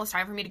it's almost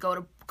time for me to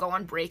go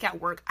on break at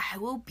work, I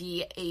will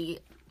be a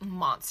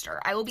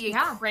monster. I will be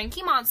a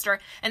cranky monster,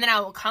 and then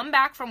I will come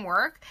back from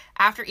work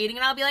after eating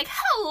and I'll be like,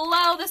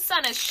 hello, the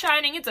sun is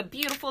shining, it's a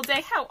beautiful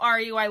day, how are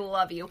you, I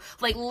love you.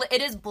 Like,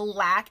 it is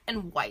black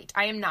and white.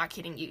 I am not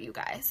kidding you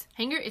guys.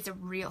 Hunger is a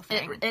real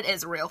thing. It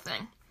is a real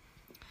thing.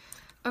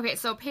 Okay,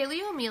 so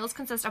paleo meals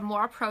consist of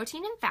more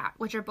protein and fat,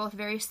 which are both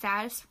very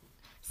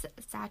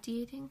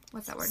satiating?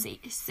 What's that word?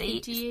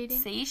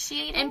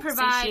 Satiating? And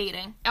provide...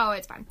 Satiating. Oh,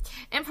 it's fine.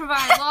 And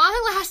provide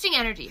long-lasting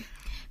energy.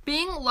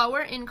 Being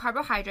lower in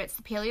carbohydrates,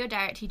 the paleo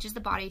diet teaches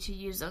the body to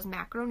use those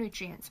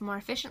macronutrients more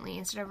efficiently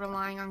instead of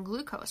relying on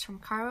glucose from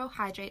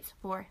carbohydrates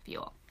for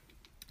fuel.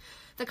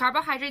 The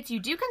carbohydrates you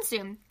do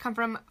consume come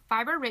from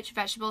fiber-rich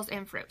vegetables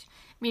and fruit,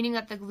 meaning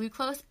that the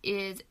glucose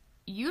is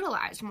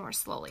utilized more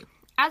slowly.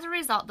 As a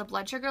result, the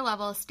blood sugar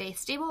levels stay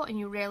stable and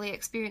you rarely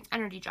experience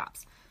energy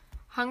drops.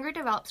 Hunger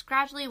develops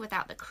gradually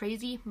without the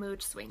crazy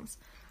mood swings.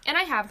 And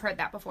I have heard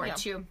that before,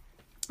 too.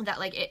 That,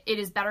 like, it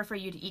is better for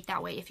you to eat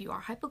that way if you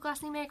are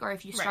hypoglycemic or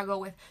if you struggle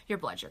with your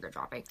blood sugar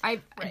dropping.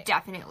 I've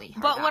definitely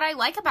heard that. What I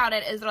like about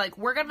it is, like,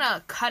 we're going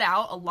to cut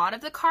out a lot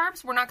of the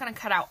carbs. We're not going to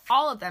cut out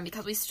all of them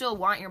because we still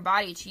want your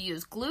body to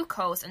use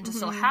glucose and to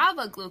still have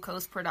a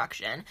glucose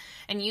production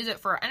and use it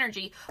for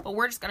energy. But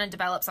we're just going to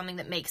develop something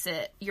that makes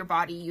your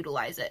body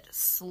utilize it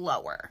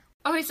slower.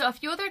 Okay, so a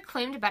few other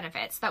claimed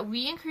benefits that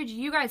we encourage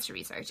you guys to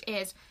research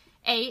is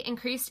A,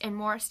 increased and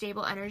more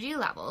stable energy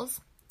levels.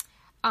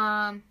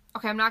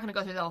 Okay, I'm not going to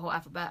go through the whole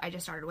alphabet. I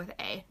just started with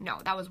A. No,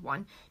 that was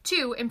 1.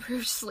 2,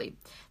 improved sleep.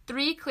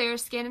 3, clear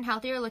skin and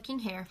healthier looking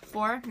hair.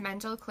 4,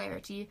 mental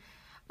clarity.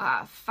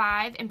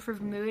 5,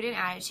 improved mood and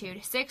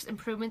attitude. 6,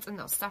 improvements in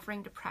those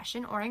suffering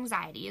depression or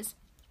anxieties.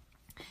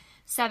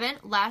 7,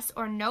 less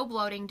or no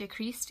bloating,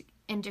 decreased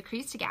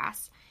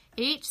gas.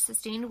 8,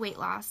 sustained weight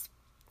loss.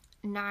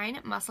 9,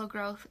 muscle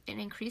growth and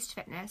increased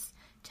fitness.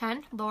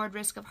 10, lowered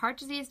risk of heart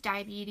disease,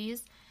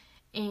 diabetes,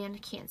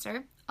 and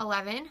cancer.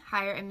 11,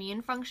 higher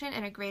immune function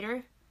and a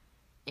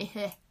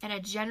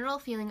general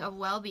feeling of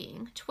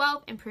well-being.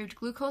 12, improved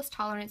glucose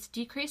tolerance,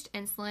 decreased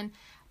insulin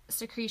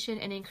secretion,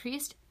 and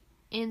increased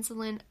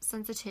insulin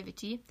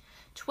sensitivity.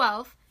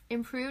 12,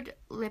 improved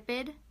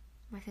lipid,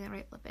 am I saying that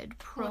right? Lipid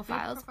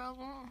profiles.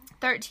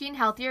 13,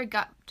 healthier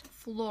gut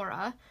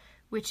flora,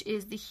 which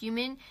is the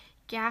human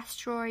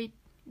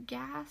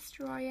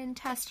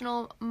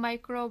gastrointestinal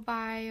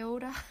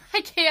microbiota.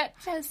 I can't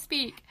just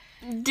speak.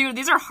 Dude,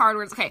 these are hard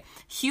words. Okay.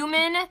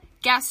 Human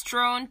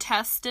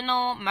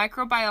gastrointestinal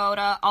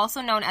microbiota,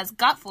 also known as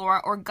gut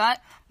flora or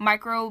gut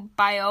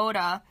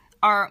microbiota,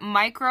 are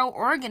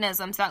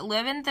microorganisms that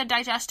live in the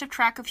digestive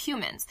tract of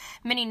humans.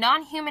 Many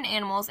non-human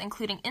animals,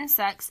 including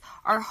insects,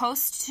 are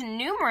host to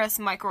numerous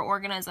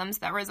microorganisms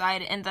that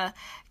reside in the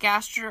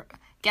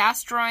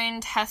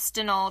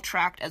gastrointestinal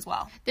tract as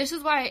well. This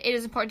is why it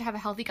is important to have a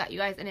healthy gut, you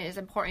guys, and it is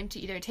important to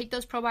either take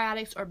those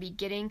probiotics or be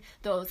getting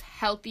those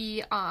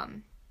healthy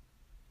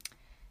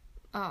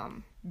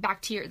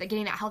bacteria,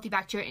 getting that healthy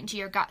bacteria into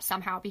your gut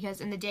somehow, because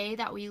in the day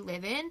that we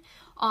live in,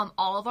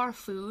 all of our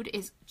food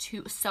is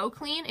so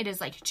clean, it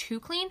is like too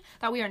clean,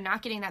 that we are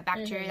not getting that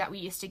bacteria that we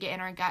used to get in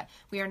our gut.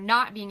 We are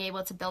not being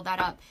able to build that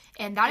up,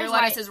 and that Your is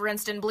lettuce why is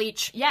rinsed in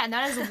bleach. Yeah, and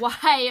that is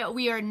why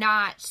we are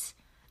not.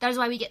 That is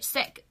why we get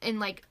sick, and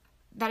like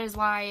that is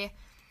why.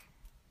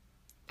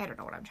 I don't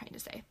know what I'm trying to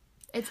say.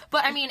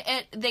 But I mean,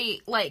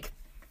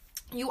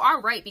 you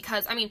are right,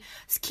 because I mean,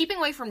 keeping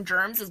away from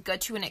germs is good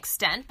to an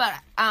extent, but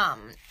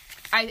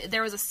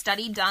there was a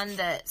study done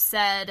that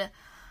said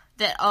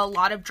that a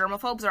lot of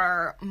germaphobes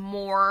are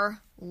more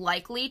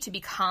likely to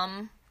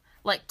become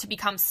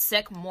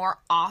sick more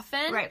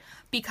often, right?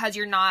 Because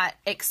you're not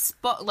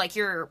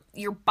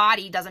your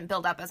body doesn't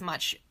build up as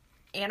much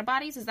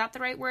antibodies. Is that the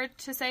right word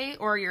to say?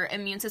 Or your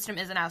immune system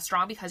isn't as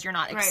strong because you're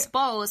not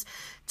exposed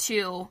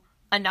to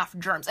enough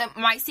germs. It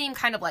might seem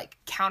kind of like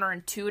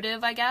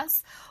counterintuitive, I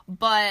guess,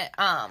 but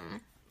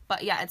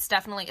yeah, it's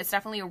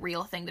definitely a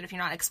real thing that if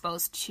you're not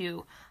exposed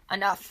to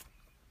enough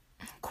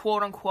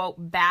quote unquote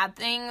bad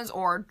things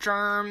or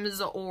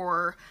germs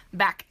or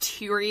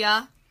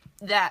bacteria,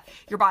 that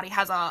your body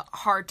has a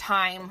hard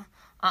time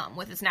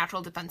with its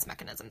natural defense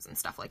mechanisms and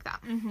stuff like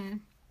that.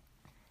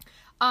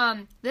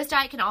 This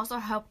diet can also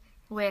help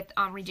with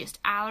reduced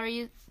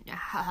allergies.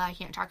 I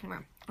can't talk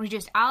anymore.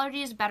 Reduced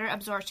allergies, better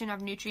absorption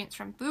of nutrients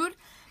from food,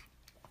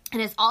 and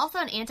is also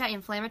an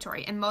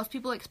anti-inflammatory, and most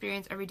people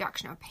experience a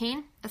reduction of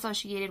pain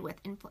associated with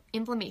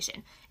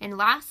inflammation. And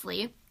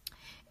lastly,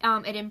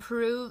 it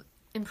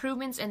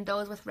improvements in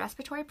those with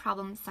respiratory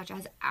problems such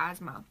as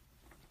asthma.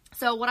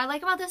 So what I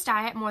like about this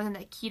diet more than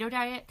the keto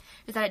diet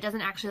is that it doesn't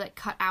actually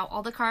cut out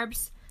all the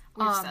carbs.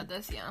 We've said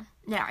this, yeah.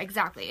 Yeah,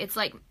 exactly. It's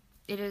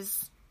it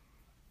is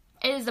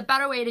a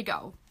better way to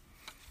go.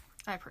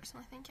 I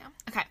personally think, yeah.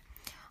 Okay.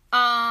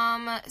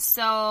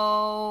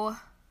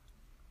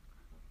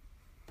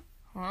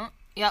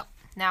 Yep.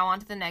 Now on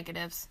to the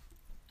negatives.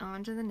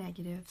 Okay.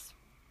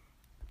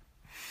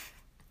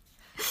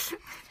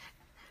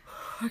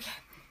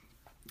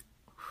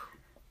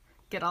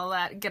 Get all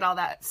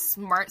that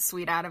smart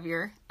sweet out of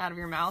your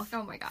mouth.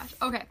 Oh my gosh.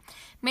 Okay.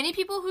 Many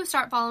people who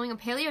start following a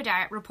paleo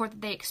diet report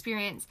that they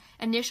experience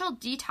initial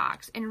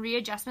detox and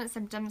readjustment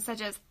symptoms such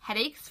as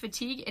headaches,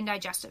 fatigue, and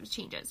digestive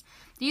changes.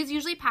 These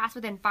usually pass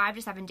within 5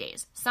 to 7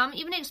 days. Some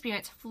even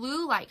experience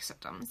flu-like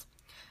symptoms,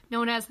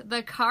 known as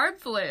the carb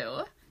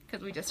flu,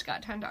 because we just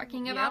got done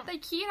talking about the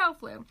keto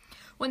flu,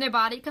 when their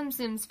body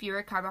consumes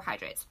fewer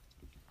carbohydrates.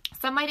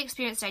 Some might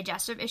experience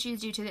digestive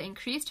issues due to the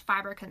increased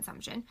fiber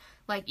consumption,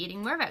 like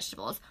eating more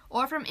vegetables,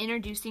 or from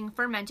introducing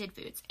fermented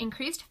foods.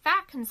 Increased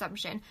fat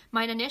consumption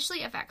might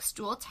initially affect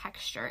stool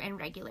texture and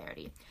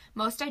regularity.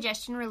 Most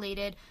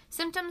digestion-related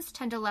symptoms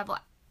tend to level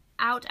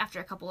out after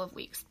a couple of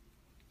weeks.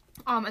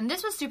 And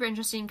this was super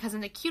interesting because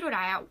in the keto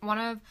diet, one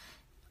of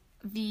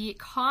the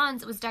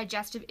cons was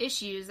digestive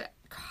issues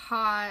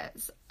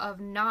because of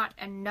not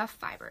enough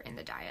fiber in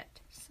the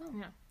diet. So,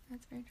 yeah.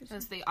 That's very interesting.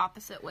 It's the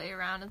opposite way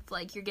around. It's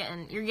like you're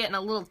getting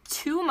a little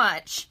too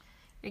much.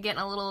 You're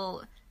getting a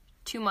little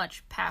too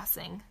much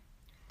passing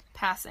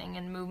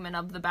and movement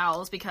of the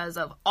bowels because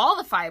of all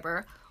the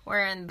fiber.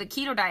 Where in the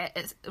keto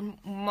diet,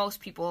 most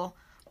people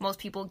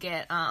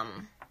get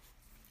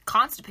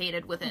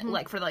constipated with it,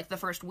 like for like the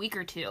first week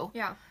or two.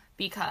 Yeah.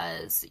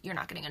 Because you're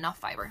not getting enough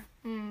fiber.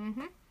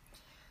 Mm-hmm.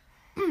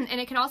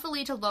 And it can also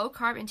lead to low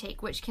carb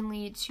intake, which can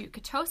lead to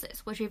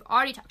ketosis, which we've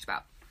already talked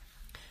about.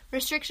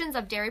 Restrictions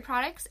of dairy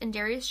products and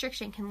dairy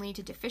restriction can lead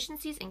to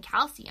deficiencies in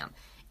calcium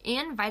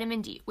and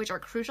vitamin D, which are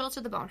crucial to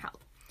the bone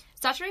health.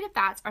 Saturated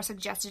fats are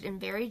suggested in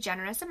very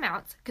generous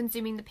amounts.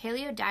 Consuming the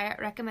paleo diet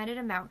recommended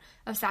amount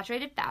of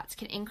saturated fats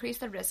can increase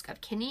the risk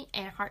of kidney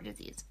and heart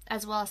disease,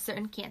 as well as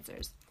certain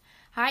cancers.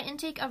 High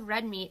intake of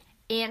red meat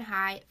and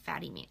high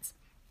fatty meats.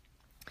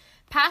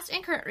 Past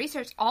and current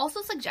research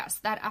also suggests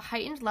that a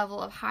heightened level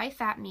of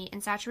high-fat meat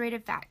and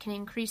saturated fat can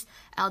increase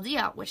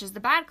LDL, which is the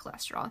bad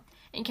cholesterol,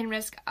 and can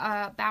risk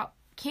of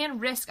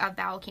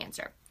bowel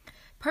cancer.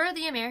 Per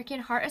the American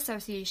Heart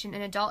Association,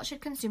 an adult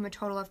should consume a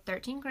total of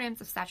 13 grams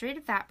of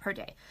saturated fat per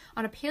day.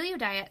 On a paleo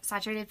diet,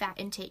 saturated fat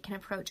intake can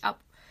approach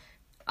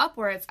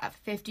upwards of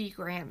 50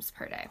 grams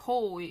per day.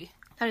 Holy.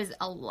 That is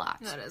a lot.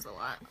 That is a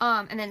lot.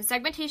 And then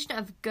segmentation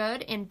of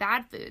good and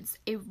bad foods.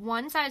 A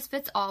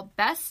one-size-fits-all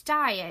best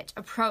diet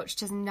approach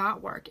does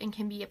not work and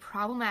can be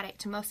problematic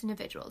to most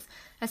individuals,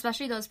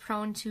 especially those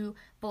prone to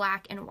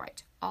black and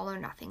white, all or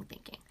nothing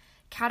thinking.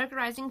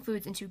 Categorizing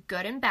foods into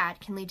good and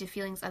bad can lead to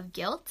feelings of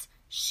guilt,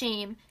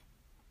 shame,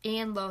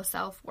 and low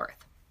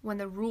self-worth when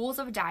the rules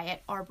of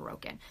diet are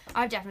broken.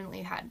 I've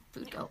definitely had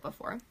food guilt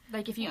before.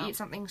 Like, if you eat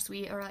something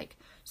sweet or, like,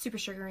 super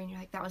sugary and you're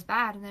like, that was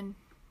bad, and then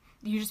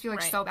you just feel,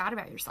 like, so bad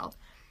about yourself.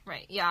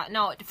 Right, yeah.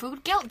 No,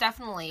 food guilt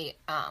definitely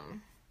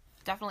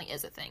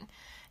is a thing.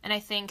 And I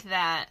think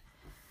that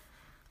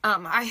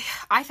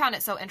I found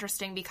it so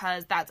interesting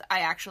because that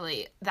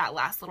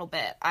last little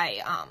bit,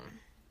 I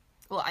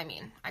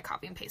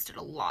copy and pasted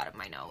a lot of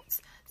my notes.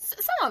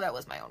 Some of it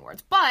was my own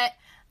words, but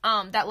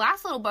that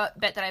last little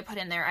bit that I put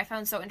in there, I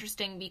found so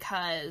interesting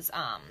because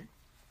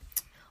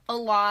a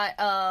lot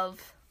of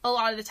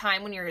the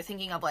time when you're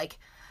thinking of, like,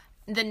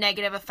 the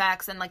negative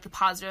effects and, like, the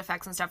positive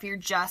effects and stuff, you're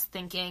just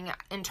thinking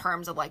in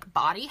terms of, like,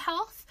 body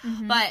health.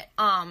 Mm-hmm. But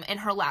in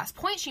her last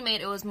point she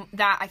made, it was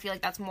that I feel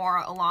like that's more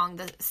along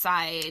the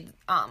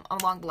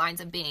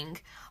lines of being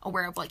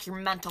aware of, like, your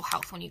mental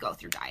health when you go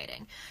through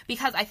dieting.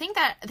 Because I think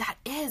that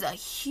is a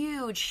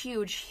huge,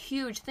 huge,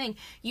 huge thing.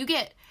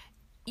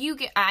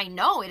 I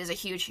know it is a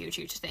huge, huge,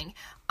 huge thing.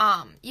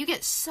 You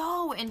get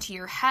so into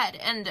your head,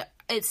 and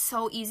it's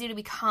so easy to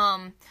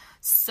become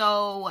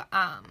so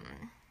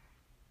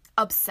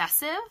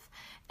obsessive,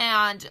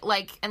 and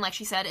like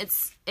she said,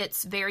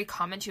 it's very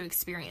common to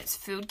experience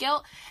food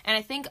guilt. And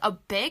I think a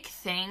big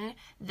thing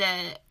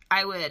that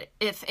I would,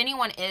 if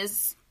anyone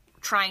is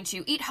trying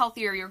to eat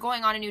healthier, you're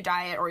going on a new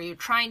diet, or you're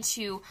trying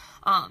to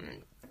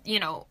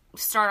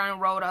start on a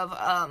road of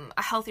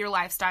a healthier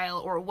lifestyle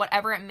or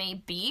whatever it may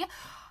be,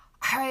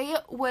 I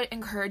would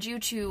encourage you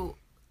to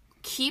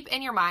keep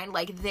in your mind,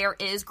 like, there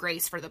is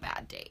grace for the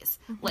bad days.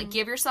 Mm-hmm. Like,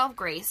 give yourself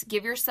grace,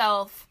 give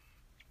yourself,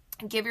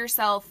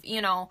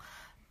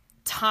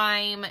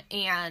 time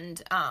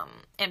and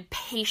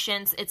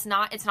patience. It's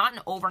not an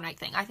overnight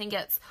thing. I think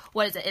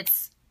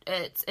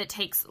it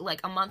takes,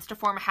 like, a month to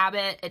form a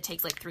habit. It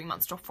takes, like, 3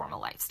 months to form a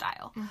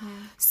lifestyle. Mm-hmm.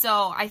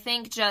 So I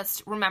think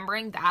just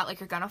remembering that,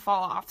 like, you're gonna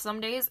fall off some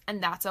days,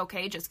 and that's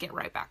okay. Just get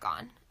right back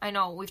on. I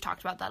know we've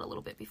talked about that a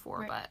little bit before,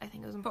 right, but I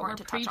think it was important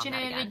to touch on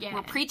that again.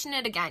 We're preaching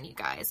it again, you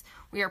guys.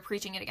 We are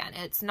preaching it again.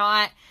 It's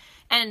not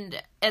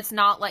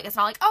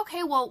like,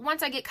 okay, well,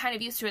 once I get kind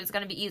of used to it, it's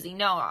gonna be easy.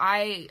 No,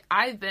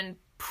 I've been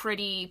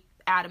pretty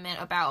adamant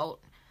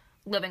about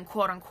living,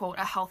 quote unquote,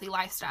 a healthy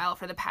lifestyle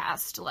for the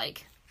past,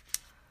 like,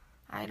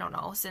 I don't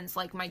know, since,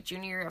 like, my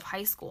junior year of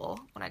high school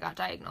when I got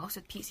diagnosed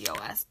with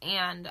PCOS,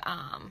 and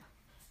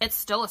it's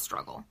still a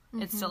struggle.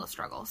 Mm-hmm. It's still a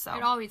struggle. So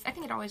I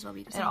think it always will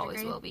be to some degree. It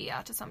always will be,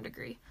 yeah, to some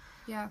degree.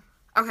 Yeah.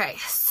 Okay,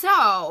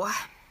 so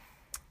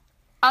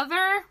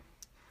other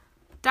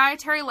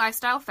dietary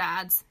lifestyle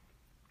fads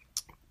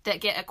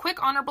that get a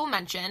quick honorable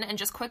mention and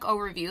just quick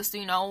overview so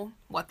you know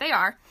what they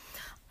are.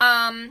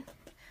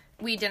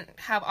 We didn't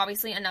have,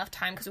 obviously, enough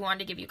time because we wanted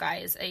to give you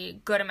guys a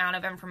good amount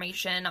of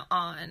information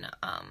on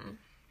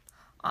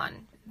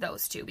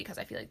those two because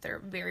I feel like they're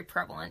very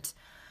prevalent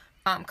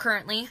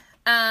currently.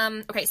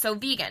 Okay, so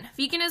vegan.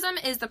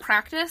 Veganism is the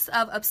practice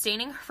of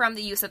abstaining from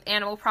the use of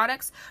animal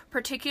products,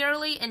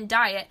 particularly in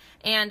diet,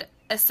 and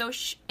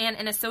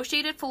an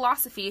associated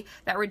philosophy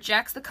that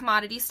rejects the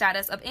commodity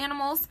status of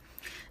animals.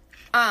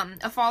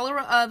 A follower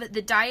of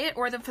the diet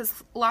or the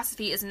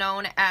philosophy is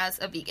known as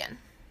a vegan.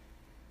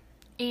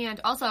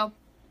 And also,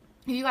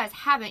 if you guys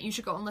haven't, you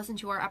should go and listen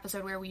to our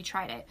episode where we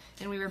tried it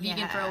and we were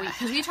vegan for a week.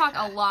 Because we talk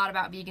a lot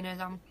about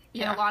veganism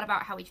and a lot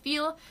about how we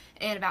feel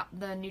and about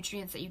the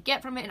nutrients that you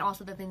get from it and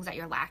also the things that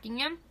you're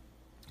lacking in.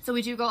 So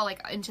we do go,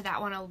 like, into that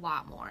one a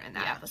lot more in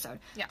that episode.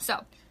 Yeah.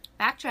 So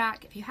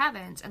backtrack if you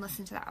haven't and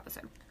listen to that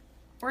episode.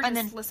 Or just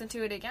then listen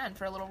to it again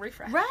for a little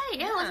refresh. Right,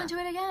 yeah, listen to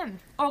it again.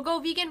 Or go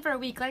vegan for a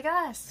week like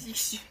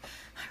us.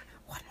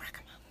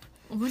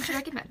 Wouldn't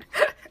recommend.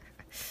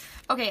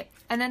 Okay,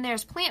 and then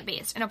there's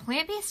plant-based. And a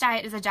plant-based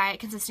diet is a diet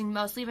consisting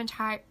mostly of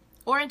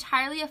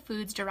entirely of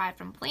foods derived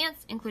from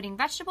plants, including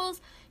vegetables,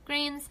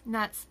 grains,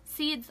 nuts,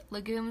 seeds,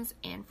 legumes,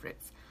 and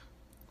fruits,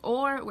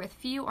 or with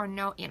few or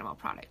no animal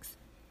products.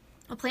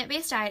 A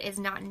plant-based diet is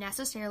not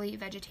necessarily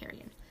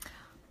vegetarian.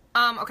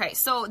 Okay,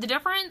 so the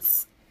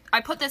difference,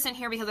 I put this in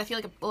here because I feel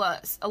like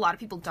a lot of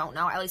people don't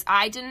know. At least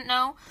I didn't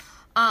know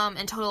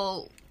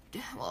until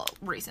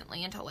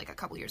recently, until, like, a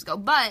couple years ago.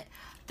 But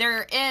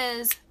there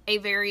is a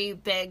very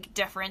big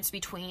difference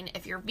between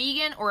if you're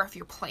vegan or if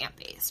you're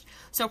plant-based.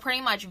 So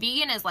pretty much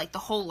vegan is like the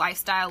whole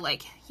lifestyle,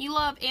 like you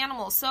love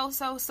animals so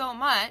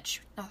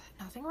much,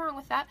 nothing wrong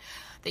with that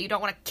you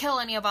don't want to kill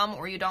any of them,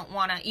 or you don't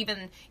want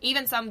to,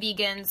 even some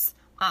vegans,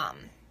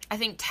 I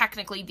think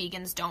technically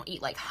vegans don't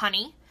eat like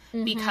honey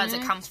because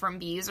it comes from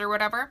bees or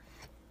whatever.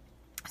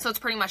 So it's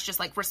pretty much just,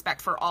 like, respect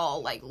for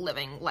all, like,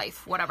 living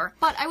life, whatever.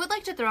 But I would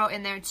like to throw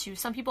in there, too,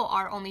 some people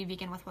are only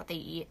vegan with what they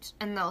eat,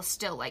 and they'll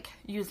still, like,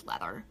 use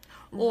leather.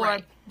 Or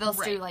they'll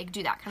still, like,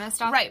 do that kind of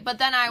stuff. Right, but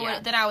then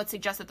I would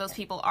suggest that those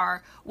people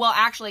are, well,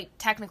 actually,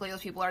 technically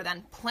those people are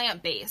then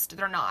plant-based.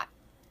 They're not.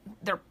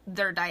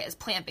 Their diet is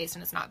plant-based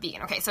and it's not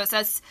vegan. Okay, so it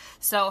says,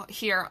 so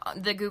here,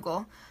 the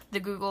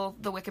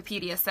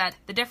Wikipedia said,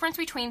 the difference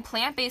between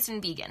plant-based and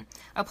vegan.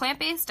 A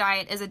plant-based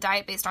diet is a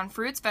diet based on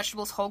fruits,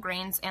 vegetables, whole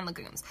grains, and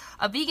legumes.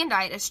 A vegan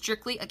diet is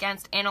strictly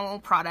against animal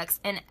products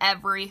in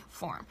every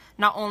form,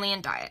 not only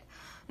in diet.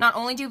 Not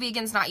only do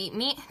vegans not eat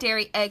meat,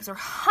 dairy, eggs, or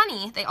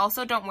honey, they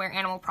also don't wear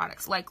animal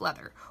products like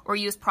leather or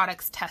use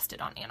products tested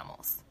on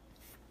animals.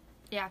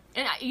 Yeah,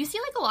 and you see,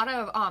 like, a lot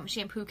of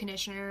shampoo,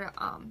 conditioner,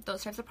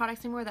 those types of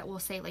products anymore that will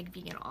say, like,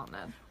 vegan on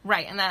them.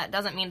 Right, and that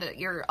doesn't mean that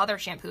your other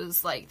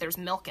shampoos, like, there's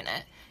milk in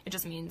it. It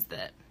just means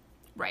that,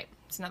 right,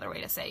 it's another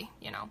way to say,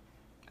 you know,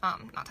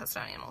 not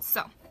tested on animals.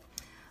 So,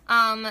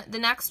 the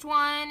next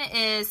one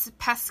is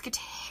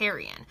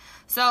pescatarian.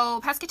 So,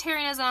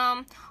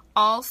 pescatarianism,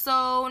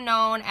 also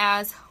known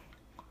as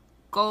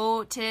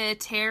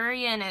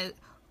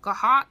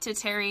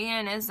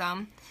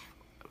goatitarianism.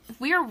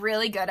 We are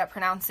really good at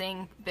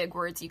pronouncing big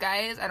words, you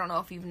guys. I don't know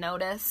if you've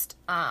noticed.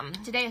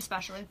 Today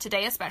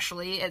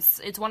especially.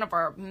 It's one of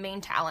our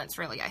main talents,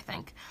 really, I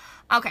think.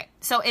 Okay,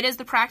 so it is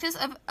the practice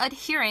of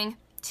adhering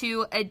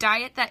to a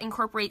diet that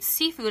incorporates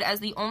seafood as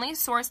the only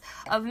source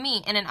of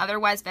meat in an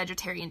otherwise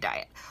vegetarian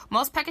diet.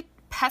 Most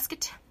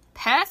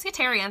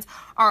pescatarians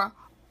are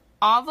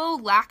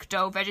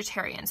ovo-lacto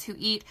vegetarians who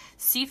eat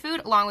seafood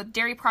along with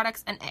dairy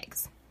products and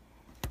eggs.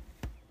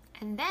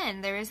 And then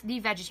there is the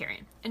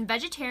vegetarian. And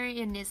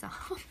vegetarianism,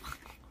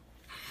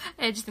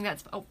 I just think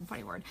that's a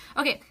funny word.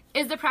 Okay,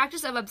 is the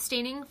practice of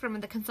abstaining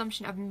from the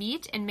consumption of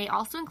meat and may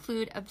also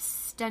include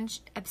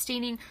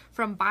abstaining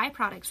from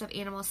byproducts of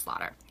animal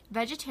slaughter.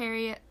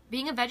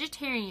 Being a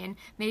vegetarian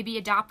may be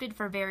adopted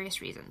for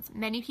various reasons.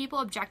 Many people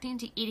objecting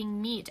to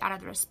eating meat out of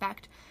the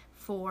respect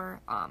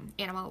for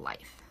animal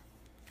life.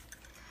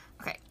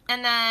 Okay,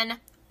 and then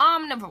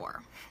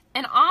omnivore.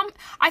 And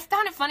I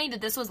found it funny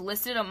that this was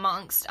listed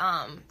amongst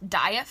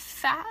diet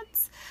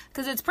fads,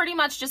 because it's pretty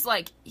much just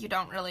like you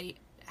don't really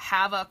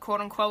have a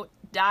quote-unquote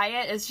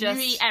diet. It's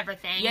just you eat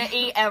everything. You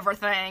eat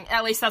everything.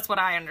 At least that's what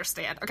I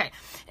understand. Okay.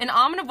 An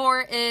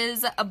omnivore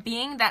is a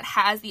being that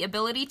has the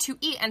ability to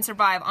eat and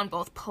survive on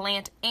both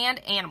plant and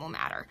animal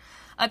matter,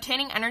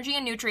 obtaining energy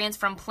and nutrients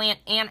from plant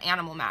and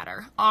animal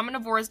matter.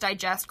 Omnivores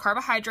digest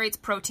carbohydrates,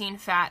 protein,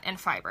 fat, and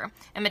fiber,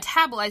 and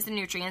metabolize the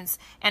nutrients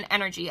and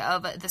energy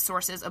of the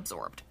sources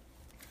absorbed.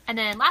 And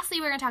then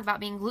lastly, we're going to talk about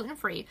being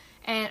gluten-free.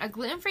 And a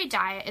gluten-free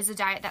diet is a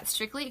diet that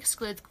strictly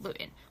excludes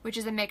gluten, which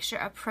is a mixture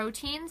of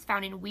proteins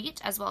found in wheat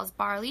as well as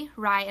barley,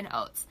 rye, and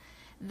oats.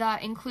 The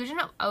inclusion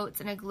of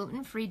oats in a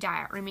gluten-free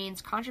diet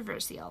remains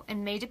controversial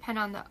and may depend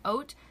on the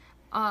oat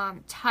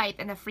type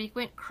and the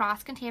frequent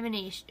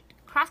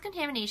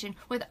cross-contamination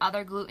with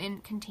other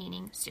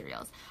gluten-containing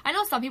cereals. I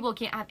know some people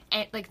can't have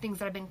like things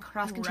that have been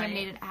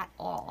cross-contaminated at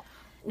all.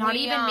 Not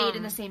even made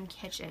in the same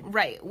kitchen.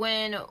 Right.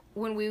 When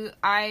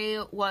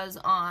I was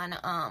on,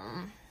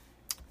 oh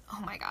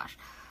my gosh,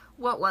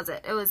 what was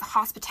it? It was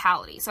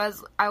hospitality. So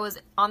I was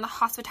on the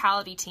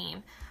hospitality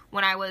team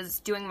when I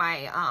was doing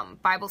my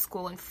Bible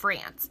school in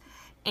France,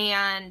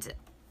 and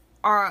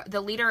one of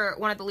the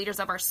leaders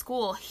of our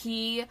school,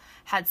 he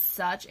had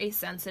such a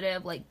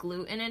sensitive like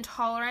gluten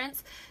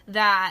intolerance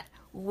that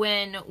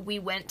when we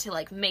went to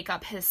like make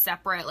up his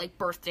separate like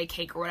birthday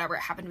cake or whatever it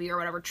happened to be or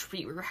whatever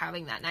treat we were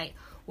having that night,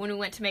 when we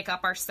went to make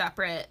up our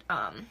separate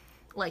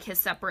like his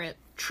separate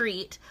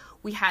treat,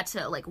 we had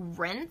to like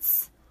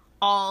rinse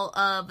all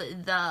of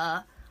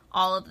the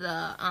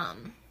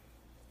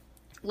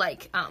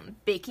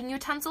baking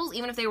utensils,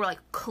 even if they were like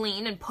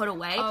clean and put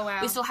away. Oh,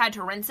 wow. We still had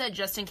to rinse it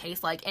just in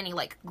case like any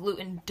like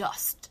gluten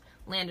dust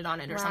landed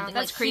on it or something.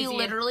 That's like crazy. He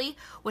literally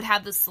would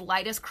have the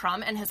slightest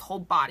crumb and his whole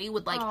body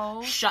would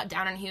like shut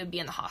down and he would be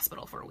in the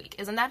hospital for a week.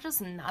 Isn't that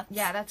just nuts?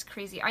 Yeah, that's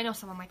crazy. I know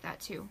someone like that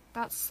too.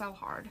 That's so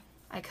hard.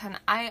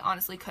 I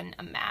honestly couldn't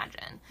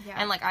imagine. Yeah.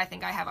 And like I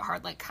think I have a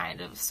hard like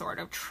kind of sort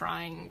of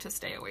trying to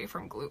stay away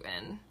from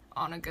gluten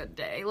on a good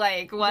day.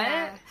 Like what?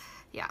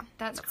 Yeah,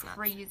 that's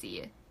crazy.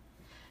 Nuts.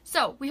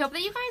 So, we hope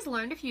that you guys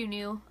learned a few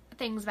new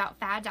things about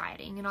fad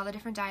dieting and all the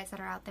different diets that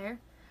are out there.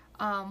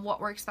 What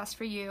works best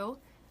for you.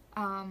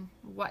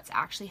 What's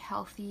actually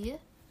healthy.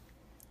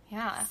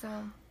 Yeah. So,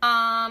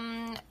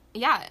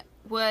 yeah,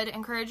 would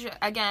encourage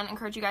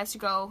you guys to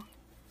go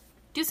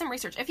do some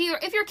research. If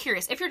you're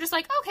curious, if you're just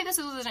like, okay, this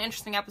was an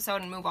interesting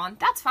episode and move on,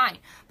 that's fine.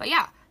 But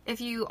yeah, if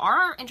you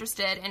are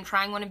interested in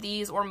trying one of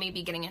these or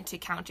maybe getting into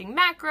counting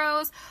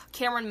macros,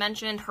 Cameron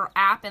mentioned her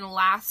app in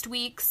last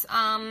week's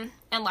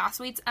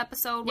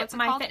episode. What's it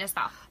called?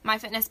 MyFitnessPal.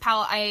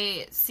 MyFitnessPal.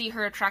 I see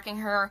her tracking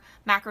her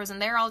macros in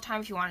there all the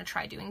time if you want to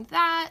try doing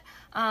that.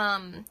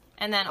 And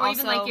then or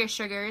also even like your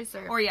sugars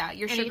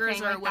your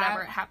sugars or like whatever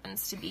that. it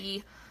happens to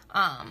be.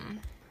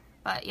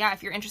 But yeah,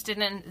 if you're interested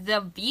in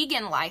the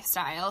vegan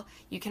lifestyle,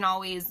 you can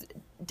always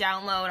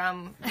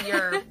download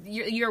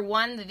your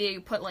one that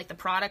you put like the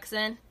products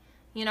in,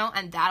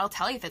 and that'll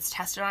tell you if it's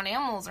tested on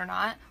animals or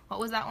not.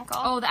 What was that one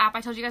called? Oh, the app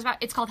I told you guys about.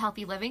 It's called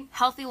Healthy Living.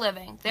 Healthy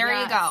Living. There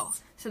Yes. you go.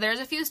 So there's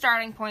a few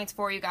starting points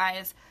for you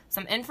guys.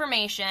 Some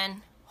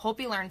information. Hope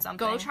you learned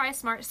something. Go try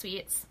Smart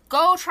Sweets.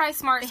 Go try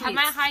Smart Sweets. They have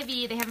them at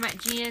Hy-Vee. They have them at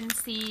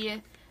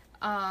GNC.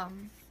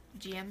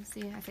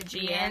 GMC. I said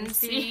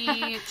GNC.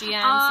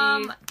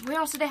 GNC. Where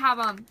else do they have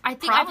them? I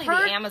think Probably I've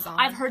heard, the Amazon.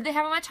 I've heard they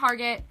have them at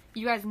Target.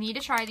 You guys need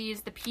to try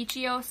these. The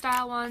Peachio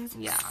style ones.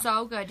 Yeah.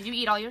 So good. Did you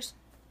eat all yours?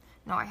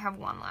 No, I have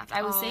one left.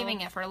 I was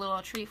saving it for a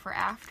little treat for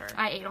after.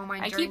 I ate all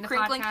mine I during keep the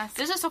crinkling. podcast.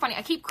 This is so funny.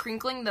 I keep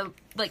crinkling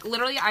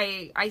literally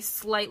I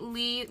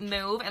slightly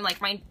move and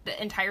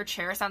the entire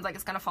chair sounds like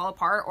it's gonna fall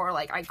apart, or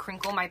like I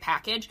crinkle my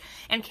package,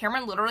 and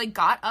Cameron literally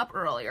got up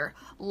earlier,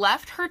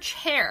 left her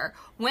chair,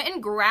 went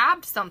and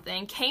grabbed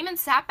something, came and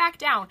sat back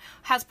down,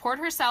 has poured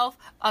herself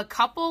a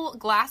couple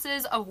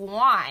glasses of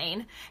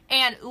wine,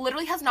 and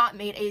literally has not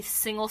made a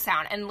single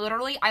sound. And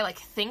literally I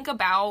think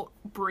about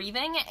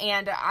breathing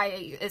and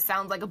it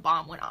sounds like a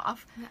bomb went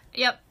off.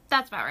 Yep.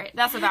 That's about right.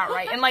 That's about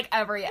right. In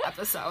every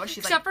episode,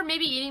 she's Except for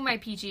maybe eating my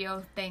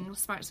PGO thing,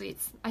 Smart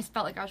Sweets. I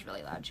felt like I was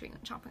really loud chewing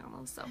and chomping on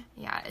those, so.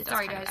 Yeah, it does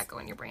Sorry, kind of guys. echo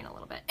in your brain a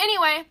little bit.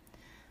 Anyway,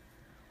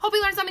 hope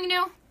you learned something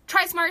new.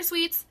 Try Smart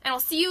Sweets, and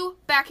we'll see you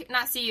back,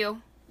 not see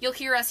you. You'll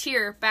hear us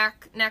here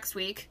back next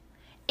week.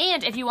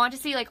 And if you want to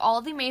see all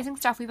of the amazing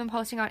stuff we've been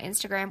posting on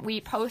Instagram,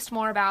 we post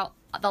more about,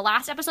 the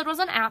last episode was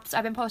on apps.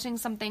 I've been posting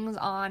some things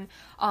on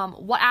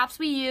what apps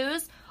we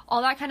use,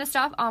 all that kind of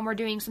stuff. We're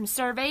doing some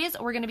surveys.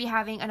 We're going to be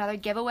having another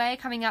giveaway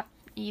coming up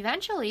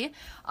eventually.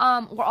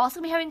 We're also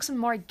going to be having some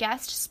more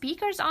guest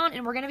speakers on,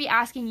 and we're going to be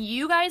asking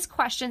you guys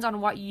questions on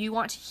what you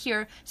want to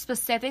hear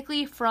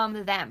specifically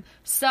from them.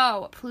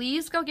 So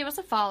please go give us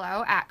a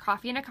follow at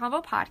Coffee and a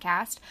Combo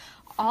Podcast.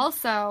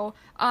 Also,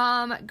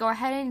 go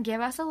ahead and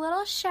give us a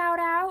little shout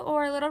out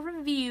or a little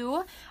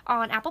review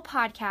on Apple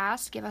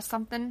Podcasts. Give us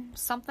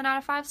something out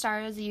of 5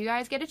 stars. You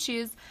guys get to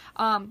choose.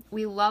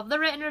 We love the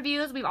written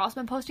reviews. We've also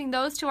been posting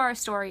those to our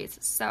stories.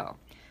 So,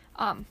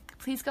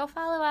 please go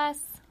follow us.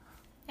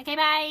 Okay,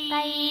 bye.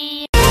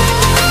 Bye.